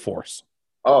full force?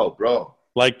 Oh, bro.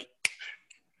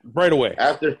 Right away.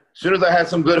 As soon as I had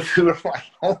some good food, I'm like,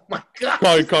 oh, my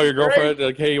God. Call your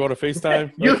girlfriend, hey, you want to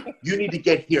FaceTime? You need to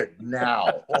get here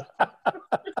now.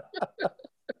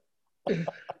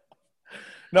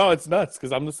 No, it's nuts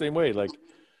because I'm the same way.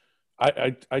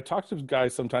 I talk to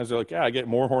guys sometimes. They're like, yeah, I get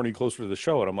more horny closer to the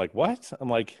show. And I'm like, what? I'm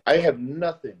like, I have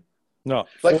nothing. No.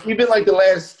 Even the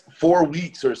last 4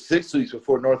 weeks or 6 weeks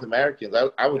before North Americans,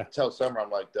 I would tell Summer, I'm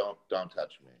like, don't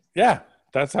touch me. Yeah.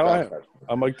 That's how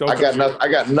I'm like, I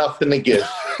got nothing to give.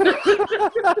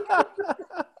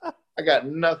 I got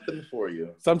nothing for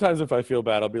you. Sometimes if I feel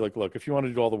bad, I'll be like, look, if you want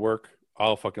to do all the work,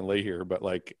 I'll fucking lay here. But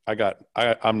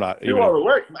I'm not. Do all the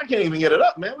work. I can't even get it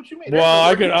up, man. What you mean?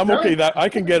 Well, I'm okay. That I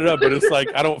can get it up, but it's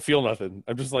I don't feel nothing.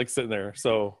 I'm just sitting there.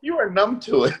 So you are numb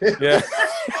to it. Yeah.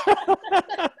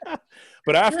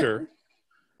 But after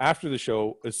the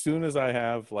show, as soon as I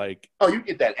have you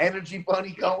get that energy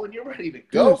bunny going, you're ready to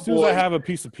go. Dude, as soon as I have a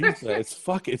piece of pizza,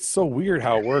 it's so weird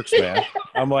how it works, man.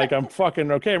 I'm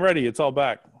fucking okay. I'm ready. It's all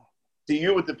back. See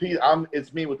you with the pizza.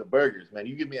 It's me with the burgers, man.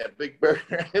 You give me a big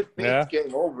burger, it's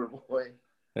game over, boy.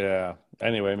 Yeah.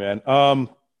 Anyway, man.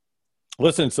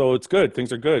 Listen. So it's good.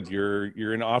 Things are good.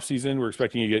 You're in off season. We're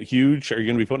expecting you to get huge. Are you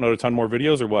going to be putting out a ton more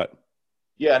videos or what?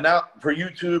 Yeah. Now for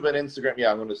YouTube and Instagram,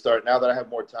 I'm going to start now that I have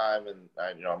more time and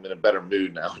I'm in a better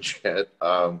mood now, Jet.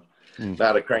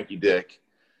 Not a cranky dick.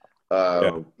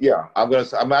 I'm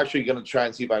actually gonna try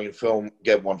and see if I can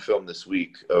get one film this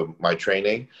week of my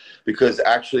training, because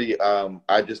actually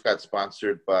I just got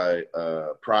sponsored by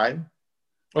Prime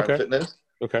Fitness.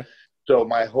 Okay. So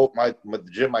the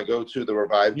gym I go to, the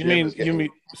Revive gym. Do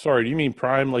you mean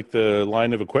Prime the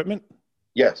line of equipment?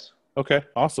 Yes. Okay.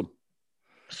 Awesome.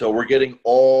 So we're getting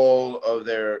all of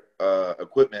their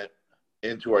equipment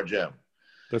into our gym.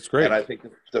 That's great. And I think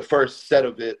the first set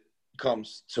of it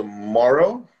comes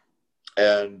tomorrow.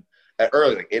 And at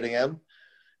early, 8 a.m.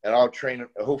 And I'll train.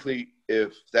 Hopefully,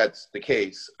 if that's the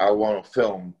case, I want to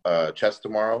film chest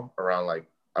tomorrow around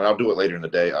and I'll do it later in the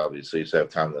day, obviously, so I have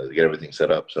time to get everything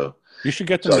set up. So you should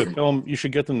get them to film. You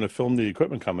should get them to film the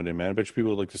equipment coming in, man. I bet you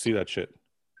people would like to see that shit.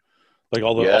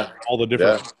 All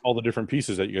the different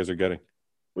pieces that you guys are getting.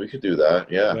 We could do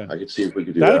that. Yeah. I could see if we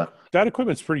could do that. That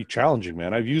equipment's pretty challenging,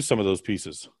 man. I've used some of those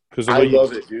pieces I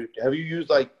love it, dude. Have you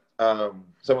used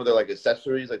some of their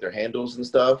accessories, their handles and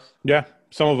stuff? Yeah,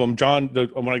 some of them. John,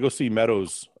 when I go see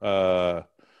Meadows, the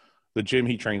gym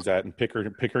he trains at in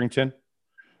Pickerington.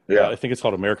 Yeah, I think it's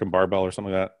called American Barbell or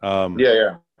something like that.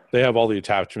 Yeah. They have all the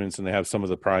attachments and they have some of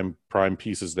the prime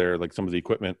pieces there, like some of the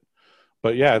equipment.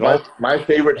 But yeah, my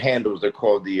favorite handles are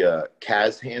called the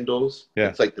Kaz handles. Yeah.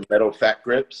 It's like the metal fat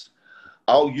grips.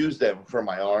 I'll use them for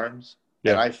my arms,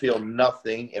 and I feel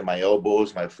nothing in my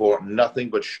elbows, my forearm, nothing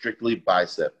but strictly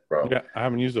bicep, bro. Yeah, I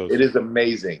haven't used those. It is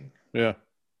amazing. Yeah.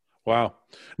 Wow.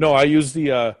 No, I use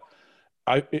the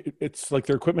it's like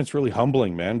their equipment's really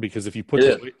humbling, man, because if you put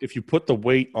the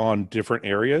weight on different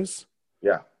areas,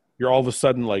 yeah, you're all of a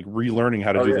sudden like relearning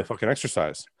how to do the fucking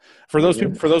exercise. For those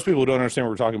people who don't understand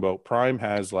what we're talking about, Prime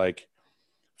has like,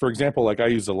 for example, like I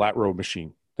use the lat row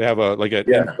machine. They have a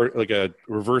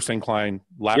reverse incline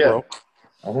lat row.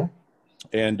 Uh-huh.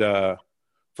 And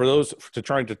for those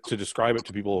trying to describe it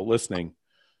to people listening,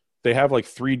 they have like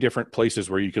 3 different places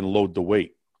where you can load the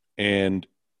weight, and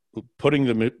putting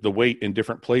the weight in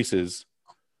different places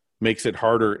makes it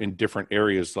harder in different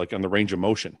areas, like on the range of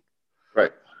motion.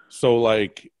 Right. So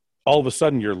like all of a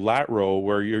sudden your lat row,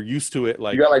 where you're used to it,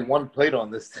 like you got like one plate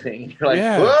on this thing. You're like,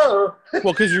 whoa.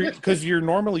 Well, because you're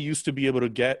normally used to be able to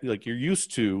get, like, you're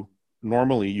used to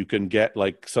normally you can get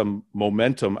like some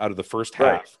momentum out of the first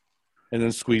half and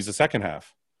then squeeze the second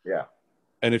half. Yeah.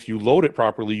 And if you load it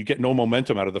properly, you get no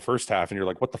momentum out of the first half, and you're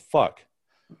like, what the fuck?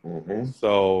 Mm-hmm.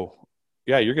 So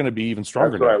yeah, you're going to be even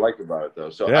stronger. That's what I like about it,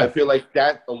 though. So I feel like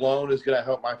that alone is going to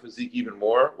help my physique even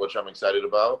more, which I'm excited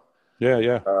about.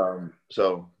 Yeah.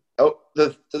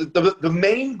 The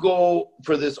main goal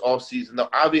for this off season, though,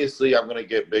 obviously I'm going to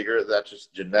get bigger. That's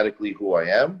just genetically who I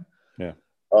am. Yeah.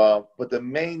 But the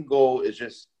main goal is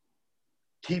just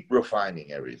keep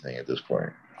refining everything at this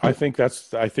point. I think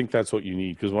that's what you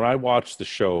need, because when I watch the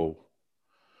show,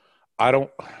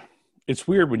 it's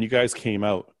weird when you guys came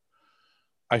out.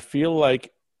 I feel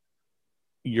like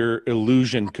your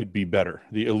illusion could be better.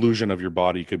 The illusion of your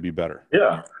body could be better.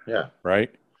 Yeah.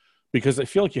 Right? Because I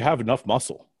feel like you have enough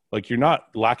muscle. Like you're not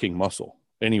lacking muscle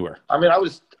anywhere. I mean, I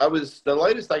was the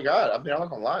lightest I got. I mean, I'm not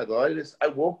gonna lie. The lightest I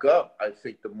woke up, I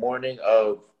think the morning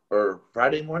of, or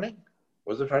Friday morning.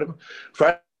 Was it Friday morning?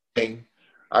 Friday morning,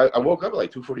 I woke up at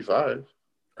like 2:45.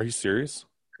 Are you serious?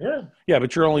 Yeah. Yeah,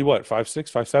 but you're only what, 5'6",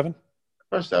 5'7"?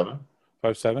 5'7".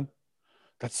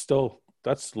 5'7"?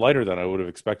 That's lighter than I would have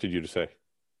expected you to say.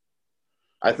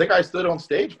 I think I stood on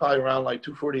stage probably around like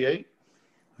 2:48.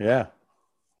 Yeah.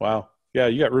 Wow. Yeah,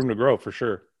 you got room to grow for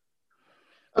sure.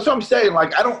 That's what I'm saying.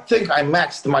 Like, I don't think I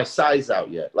maxed my size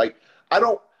out yet. Like, I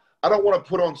don't want to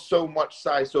put on so much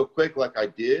size so quick like I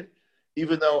did,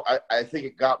 even though I think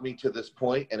it got me to this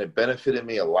point and it benefited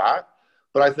me a lot.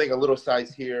 But I think a little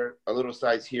size here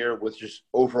with just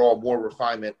overall more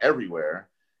refinement everywhere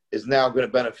is now going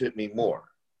to benefit me more.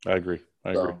 I agree.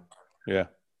 Yeah.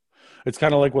 It's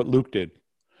kind of like what Luke did.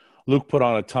 Luke put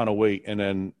on a ton of weight, and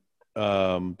then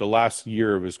the last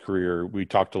year of his career, we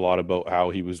talked a lot about how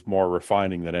he was more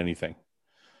refining than anything.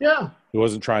 Yeah. He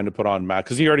wasn't trying to put on mass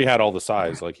because he already had all the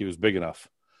size. Like, he was big enough.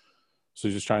 So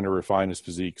he's just trying to refine his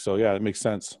physique. So yeah, it makes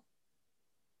sense.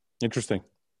 Interesting.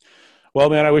 Well,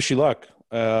 man, I wish you luck.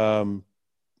 I'm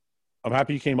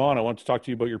happy you came on. I want to talk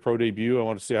to you about your pro debut. I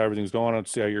want to see how everything's going. I want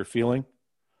to see how you're feeling.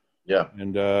 Yeah.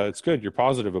 And it's good. You're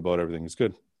positive about everything. It's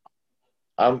good.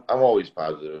 I'm always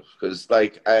positive because,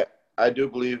 like, I do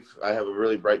believe I have a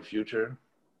really bright future.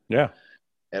 Yeah.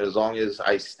 And as long as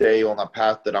I stay on the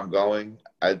path that I'm going,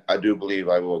 I do believe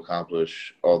I will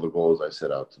accomplish all the goals I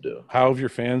set out to do. How have your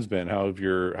fans been? How's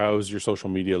your social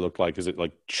media looked like? Is it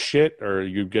like shit, or are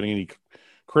you getting any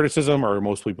criticism, or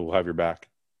most people have your back?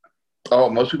 Oh,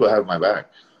 most people have my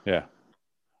back. Yeah.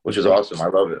 Which is awesome. I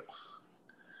love it.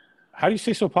 How do you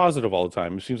stay so positive all the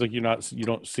time? It seems like you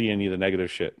don't see any of the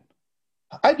negative shit.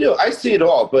 I do. I see it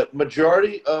all, but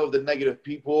majority of the negative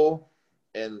people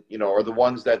are the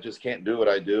ones that just can't do what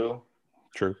I do.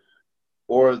 True.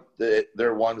 Or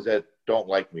they're ones that don't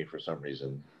like me for some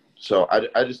reason. So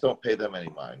I just don't pay them any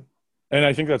mind. And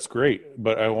I think that's great,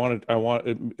 but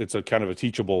it's a kind of a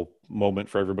teachable moment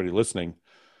for everybody listening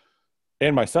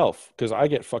and myself, because I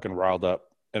get fucking riled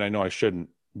up and I know I shouldn't,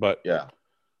 but yeah.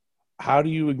 How do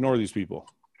you ignore these people?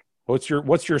 What's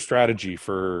your strategy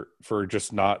for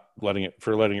just not letting it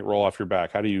roll off your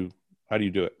back? How do you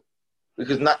do it?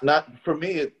 Because not for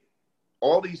me,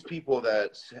 all these people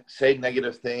that say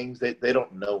negative things, they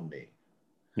don't know me.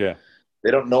 Yeah. They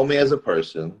don't know me as a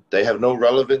person. They have no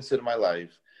relevance in my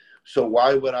life. So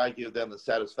why would I give them the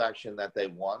satisfaction that they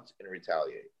want and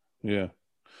retaliate? Yeah.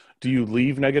 Do you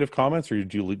leave negative comments, or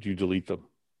do you delete them?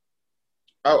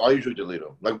 I usually delete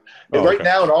them. Like right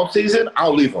now in off season,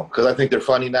 I'll leave them because I think they're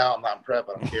funny now. I'm not in prep.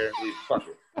 I don't care. Fuck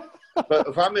it. But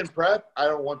if I'm in prep, I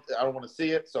don't want to see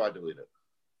it, so I delete it.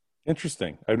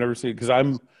 Interesting. I've never seen it because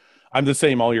I'm the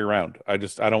same all year round. I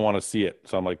don't want to see it,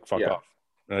 so I'm like, fuck off.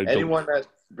 Anyone that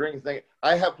brings things,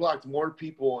 I have blocked more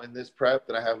people in this prep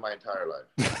than I have my entire life.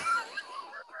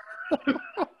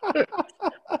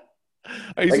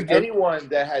 Like anyone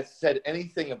that has said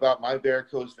anything about my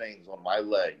varicose veins on my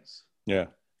legs. Yeah.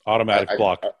 Automatic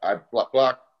block. I block.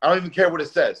 I don't even care what it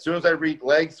says. As soon as I read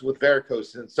legs with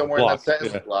varicose and somewhere in that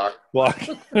sentence, block.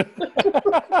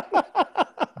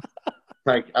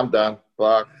 Like, I'm done.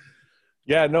 Block.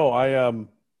 Yeah, no,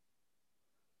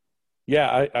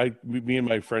 me and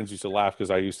my friends used to laugh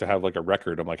because I used to have like a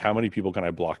record. I'm like, how many people can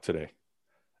I block today?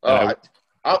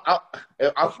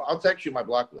 I'll text you my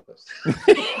block list.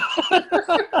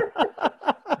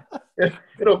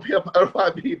 It'll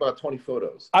probably be about 20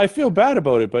 photos. I feel bad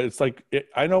about it, but it's like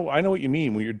I know what you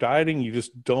mean. When you're dieting, you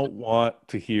just don't want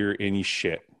to hear any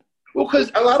shit. Well,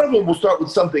 because a lot of them will start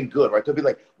with something good, right? They'll be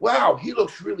like, "Wow, he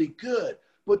looks really good,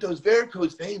 but those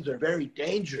varicose veins are very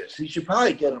dangerous. He should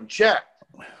probably get them checked."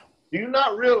 Do you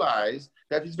not realize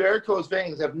that these varicose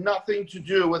veins have nothing to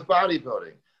do with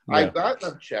bodybuilding? Yeah. I've gotten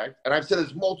them checked, and I've said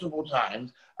this multiple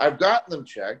times. I've gotten them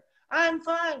checked. I'm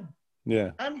fine.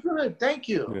 Yeah. I'm good. Thank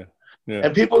you. Yeah. Yeah.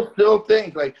 And people still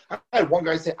think, like, I had one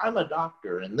guy say, "I'm a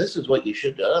doctor, and this is what you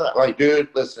should do." Like, dude,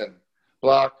 listen,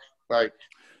 block. Like,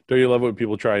 don't you love when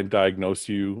people try and diagnose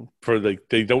you for like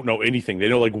they don't know anything? They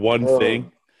know like one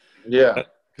thing. Yeah.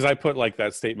 Because I put like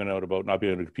that statement out about not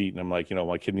being able to compete, and I'm like,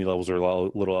 my kidney levels are a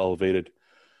little elevated.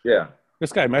 Yeah.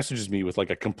 This guy messages me with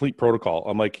like a complete protocol.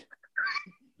 I'm like,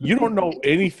 you don't know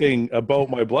anything about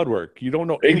my blood work. You don't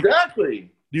know anything.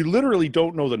 Exactly. You literally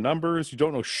don't know the numbers. You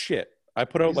don't know shit. I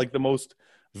put out like the most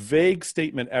vague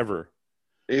statement ever.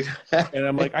 And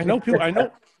I'm like, I know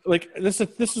like this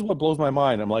is what blows my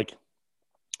mind. I'm like,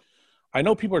 I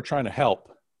know people are trying to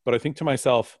help, but I think to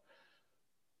myself,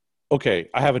 okay,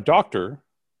 I have a doctor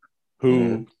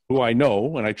who I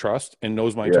know and I trust and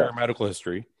knows my entire medical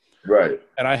history. Right.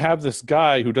 And I have this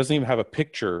guy who doesn't even have a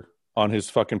picture on his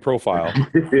fucking profile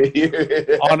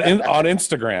on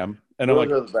Instagram. And I'm like,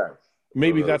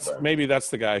 maybe that's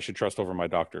the guy I should trust over my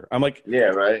doctor. I'm like, yeah,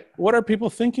 right. What are people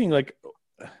thinking? Like,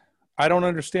 I don't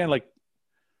understand. Like,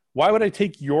 why would I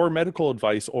take your medical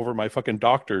advice over my fucking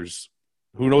doctor's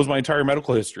who knows my entire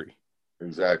medical history?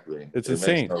 Exactly. It's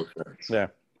insane. Makes no sense. Yeah.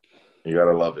 You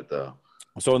gotta love it though.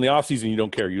 So in the off season, you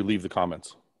don't care. You leave the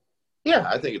comments. Yeah,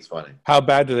 I think it's funny. How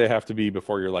bad do they have to be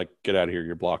before you're like, get out of here?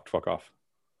 You're blocked. Fuck off.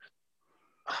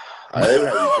 They would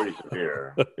have to be pretty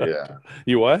severe. Yeah.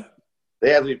 You what?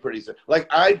 They have to be pretty severe. Like,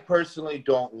 I personally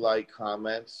don't like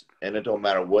comments, and it don't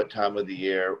matter what time of the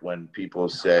year when people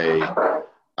say,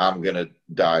 "I'm gonna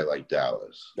die like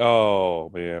Dallas." Oh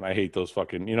man, I hate those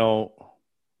fucking.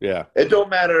 Yeah. It don't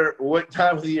matter what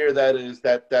time of the year that is.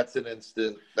 That's an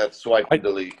instant. That's swipe and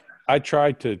delete. I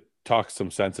tried to talk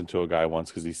some sense into a guy once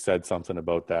because he said something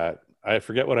about that. I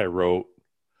forget what I wrote,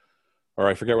 or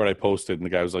I forget what I posted, and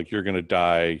the guy was like, "You're gonna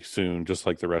die soon, just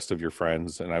like the rest of your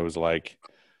friends." And I was like,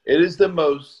 "It is the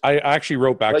most." I actually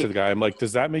wrote back to the guy. I'm like,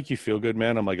 "Does that make you feel good,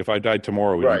 man?" I'm like, "If I died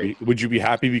tomorrow, would you be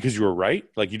happy because you were right?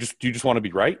 Like, you just want to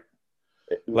be right?"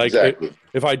 Like, exactly.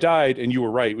 If I died and you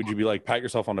were right, would you be like, pat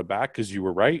yourself on the back because you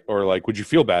were right? Or like, would you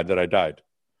feel bad that I died?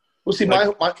 Well, see, my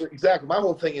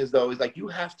whole thing is like, you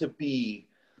have to be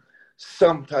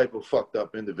some type of fucked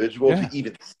up individual to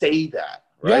even say that,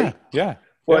 right? Yeah.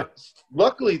 But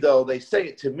luckily, though, they say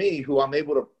it to me,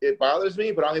 it bothers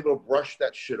me, but I'm able to brush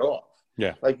that shit off.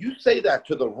 Yeah. Like, you say that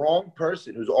to the wrong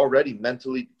person who's already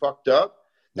mentally fucked up,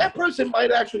 that person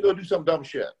might actually go do some dumb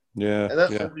shit. Yeah. And is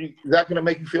that going to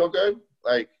make you feel good?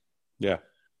 Like, yeah,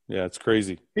 it's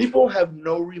crazy. People have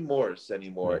no remorse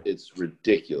anymore. Yeah. It's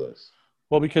ridiculous.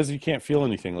 Well, because you can't feel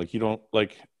anything. Like, you don't,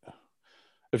 like,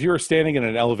 if you were standing in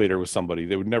an elevator with somebody,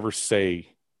 they would never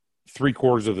say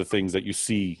 3/4 of the things that you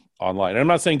see online. And I'm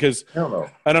not saying because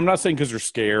you're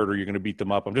scared or you're going to beat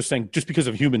them up. I'm just saying just because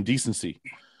of human decency.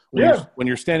 When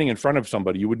you're standing in front of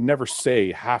somebody, you would never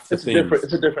say half the things.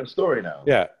 It's a different story now.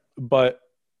 Yeah, but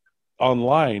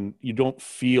online, you don't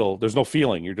feel. There's no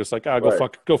feeling. You're just like,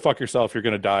 go fuck yourself. You're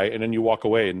going to die, and then you walk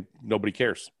away, and nobody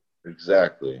cares.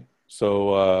 Exactly.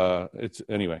 So it's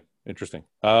anyway interesting.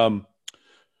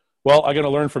 Well, I'm going to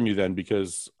learn from you then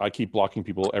because I keep blocking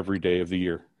people every day of the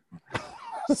year.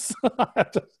 So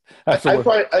I find,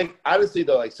 like, honestly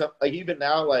though, like even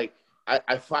now, like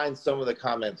I find some of the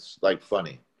comments like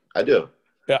funny. I do.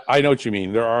 Yeah, I know what you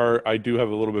mean. I do have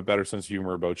a little bit better sense of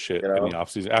humor about shit in the off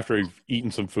season after you've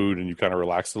eaten some food and you kind of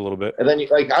relaxed a little bit. And then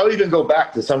I would even go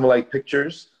back to some like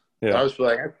pictures. Yeah. I was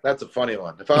like, that's a funny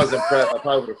one. If I was impressed, I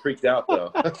probably would have freaked out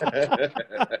though.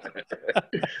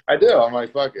 I do. I'm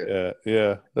like, fuck it.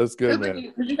 Yeah, that's good, man.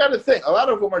 Because you got to think, a lot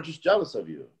of them are just jealous of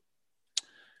you.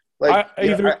 Like,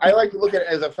 either I like to look at it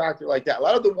as a factor like that. A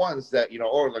lot of the ones that,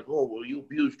 or like, oh, well, you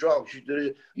abuse drugs, you did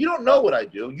it. You don't know what I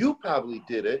do. You probably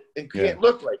did it and can't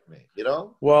look like me,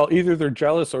 Well, either they're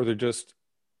jealous or they just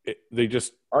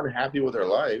unhappy with their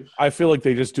life. I feel like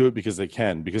they just do it because they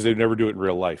can, because they never do it in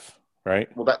real life,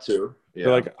 right? Well, that too. Yeah.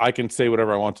 They're like, I can say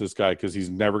whatever I want to this guy because he's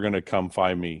never going to come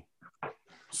find me.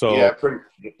 So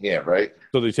right.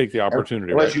 So they take the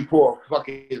opportunity. Unless you pull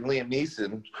fucking Liam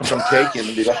Neeson from Taken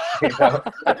and be like,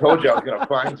 I told you I was going to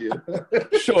find you.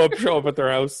 show up at their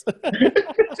house.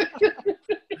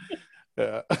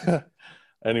 Yeah.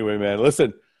 Anyway, man,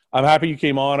 listen, I'm happy you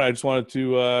came on. I just wanted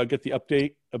to get the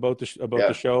update about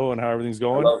the show and how everything's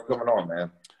going. I love coming on,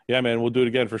 man. Yeah, man, we'll do it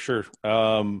again for sure.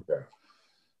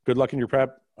 Good luck in your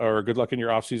prep, or good luck in your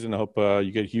off season. I hope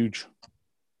you get huge.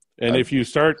 And if you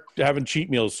start having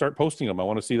cheat meals, start posting them. I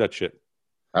want to see that shit.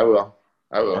 I will.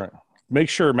 All right. Make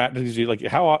sure, Matt, like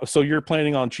so you're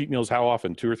planning on cheat meals how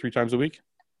often? 2 or 3 times a week?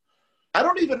 I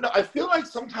don't even know. I feel like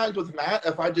sometimes with Matt,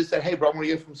 if I just said, hey, bro, I'm going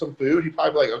to get him some food, he'd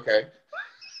probably be like, okay.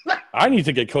 I need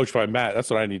to get coached by Matt.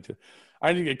 That's what I need to.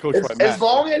 I need to get coached by Matt. As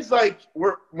long as like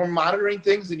we're monitoring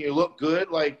things and you look good,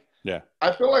 like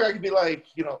I feel like I could be like,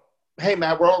 hey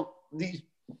Matt,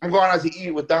 I'm going out to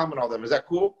eat with Dom and all them. Is that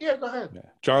cool? Yeah, go ahead. Yeah.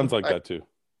 John's like that too.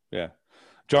 Yeah,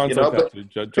 John's like that too.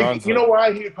 John's know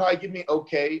why he would probably give me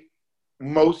okay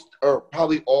most or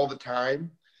probably all the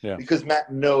time? Yeah, because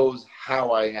Matt knows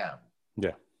how I am.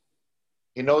 Yeah,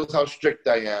 he knows how strict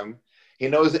I am. He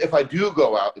knows that if I do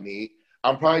go out and eat,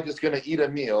 I'm probably just going to eat a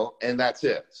meal and that's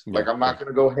it. Yeah. Like I'm not going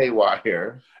to go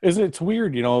haywire. Isn't it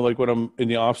weird, like when I'm in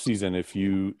the off season, if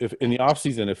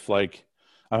like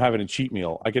I'm having a cheat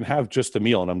meal, I can have just a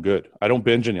meal and I'm good. I don't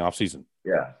binge in the off season.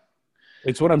 Yeah.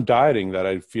 It's when I'm dieting that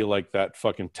I feel like that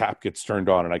fucking tap gets turned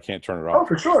on and I can't turn it off. Oh,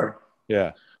 for sure.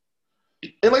 Yeah.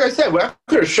 And like I said,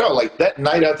 after a show, like that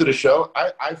night after the show,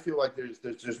 I feel like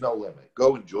there's no limit.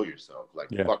 Go enjoy yourself. Like,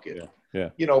 fuck it. Yeah.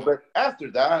 But after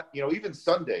that, even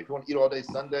Sunday, if you want to eat all day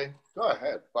Sunday, go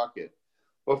ahead. Fuck it.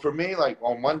 But for me, like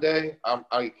on Monday,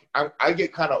 I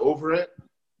get kind of over it.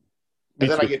 And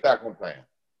then I get back on plan.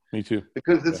 Me too.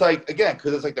 Because it's like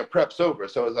the prep's over.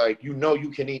 So it's like, you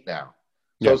can eat now.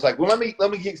 So it's like, well, let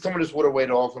me get some of this water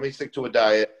weight off. Let me stick to a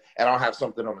diet. And I'll have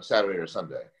something on a Saturday or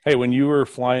Sunday. Hey, when you were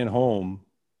flying home,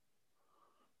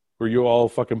 were you all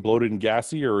fucking bloated and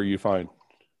gassy, or were you fine?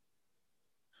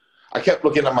 I kept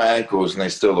looking at my ankles, and they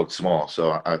still looked small.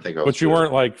 So I think I was. But you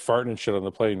weren't like farting and shit on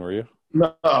the plane, were you?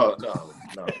 No.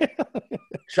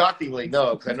 Shockingly,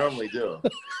 no, because I normally do.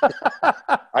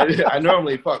 I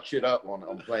normally fuck shit up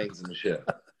on planes and shit.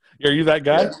 Are you that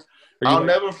guy? Yeah. I'll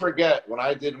never forget when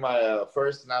I did my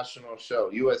first national show,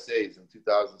 USA's in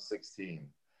 2016.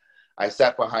 I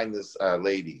sat behind this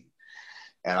lady,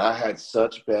 and I had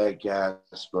such bad gas,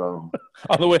 bro.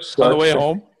 on the way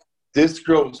home? This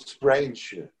girl was spraying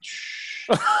shit.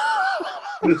 She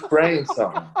was spraying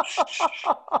something.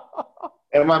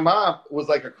 And my mom was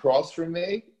like across from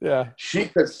me. Yeah. She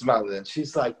could smell it. And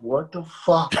she's like, what the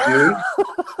fuck, dude?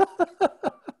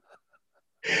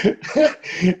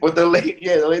 But the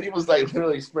lady was like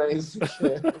literally spraying some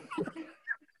shit.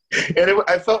 And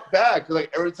I felt bad because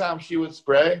like every time she would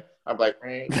spray, I'm like,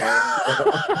 and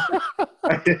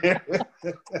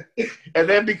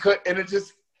then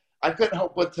I couldn't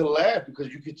help but to laugh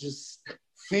because you could just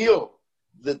feel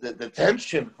the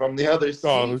tension from the other seat.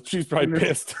 Oh, she's probably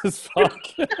pissed as fuck.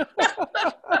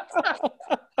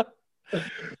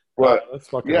 But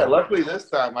luckily this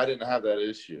time I didn't have that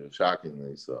issue,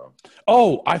 shockingly. So.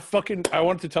 Oh, I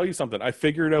wanted to tell you something. I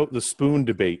figured out the spoon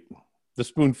debate, the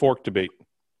spoon fork debate.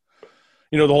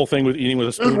 The whole thing with eating with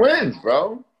a spoon. Who wins,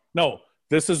 bro? No,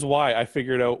 this is why I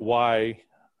figured out why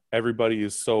everybody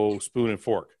is so spoon and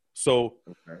fork. So,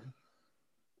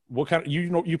 what kind of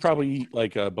you probably eat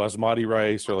like a basmati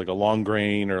rice or like a long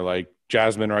grain or like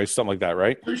jasmine rice, something like that,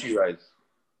 right? Sushi rice.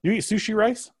 You eat sushi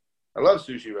rice? I love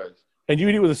sushi rice. And you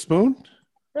eat it with a spoon?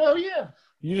 Hell yeah.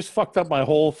 You just fucked up my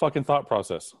whole fucking thought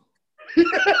process.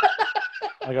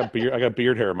 I got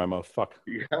beard hair in my mouth. Fuck.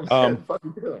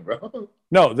 Fucking doing, bro.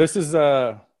 No, this is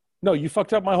no, you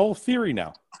fucked up my whole theory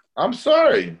now. I'm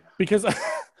sorry. Because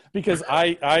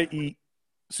I eat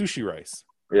sushi rice.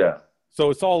 Yeah. So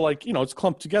it's all like, it's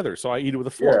clumped together. So I eat it with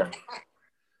a fork.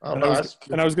 Yeah. And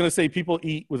I was going to say people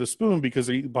eat with a spoon because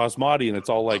they eat basmati and it's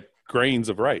all like grains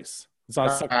of rice. It's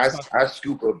not. I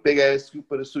scoop a big ass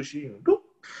scoop of the sushi and boop.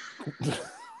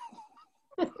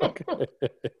 Okay.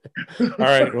 All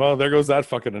right. Well, there goes that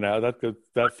fucking analogy.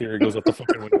 That theory goes up the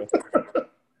fucking window.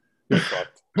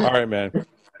 All right, man.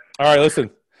 All right, listen.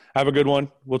 Have a good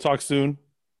one. We'll talk soon.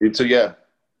 You too, yeah.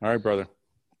 All right, brother.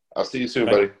 I'll see you soon,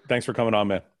 buddy. Thanks for coming on,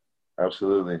 man.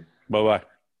 Absolutely. Bye-bye.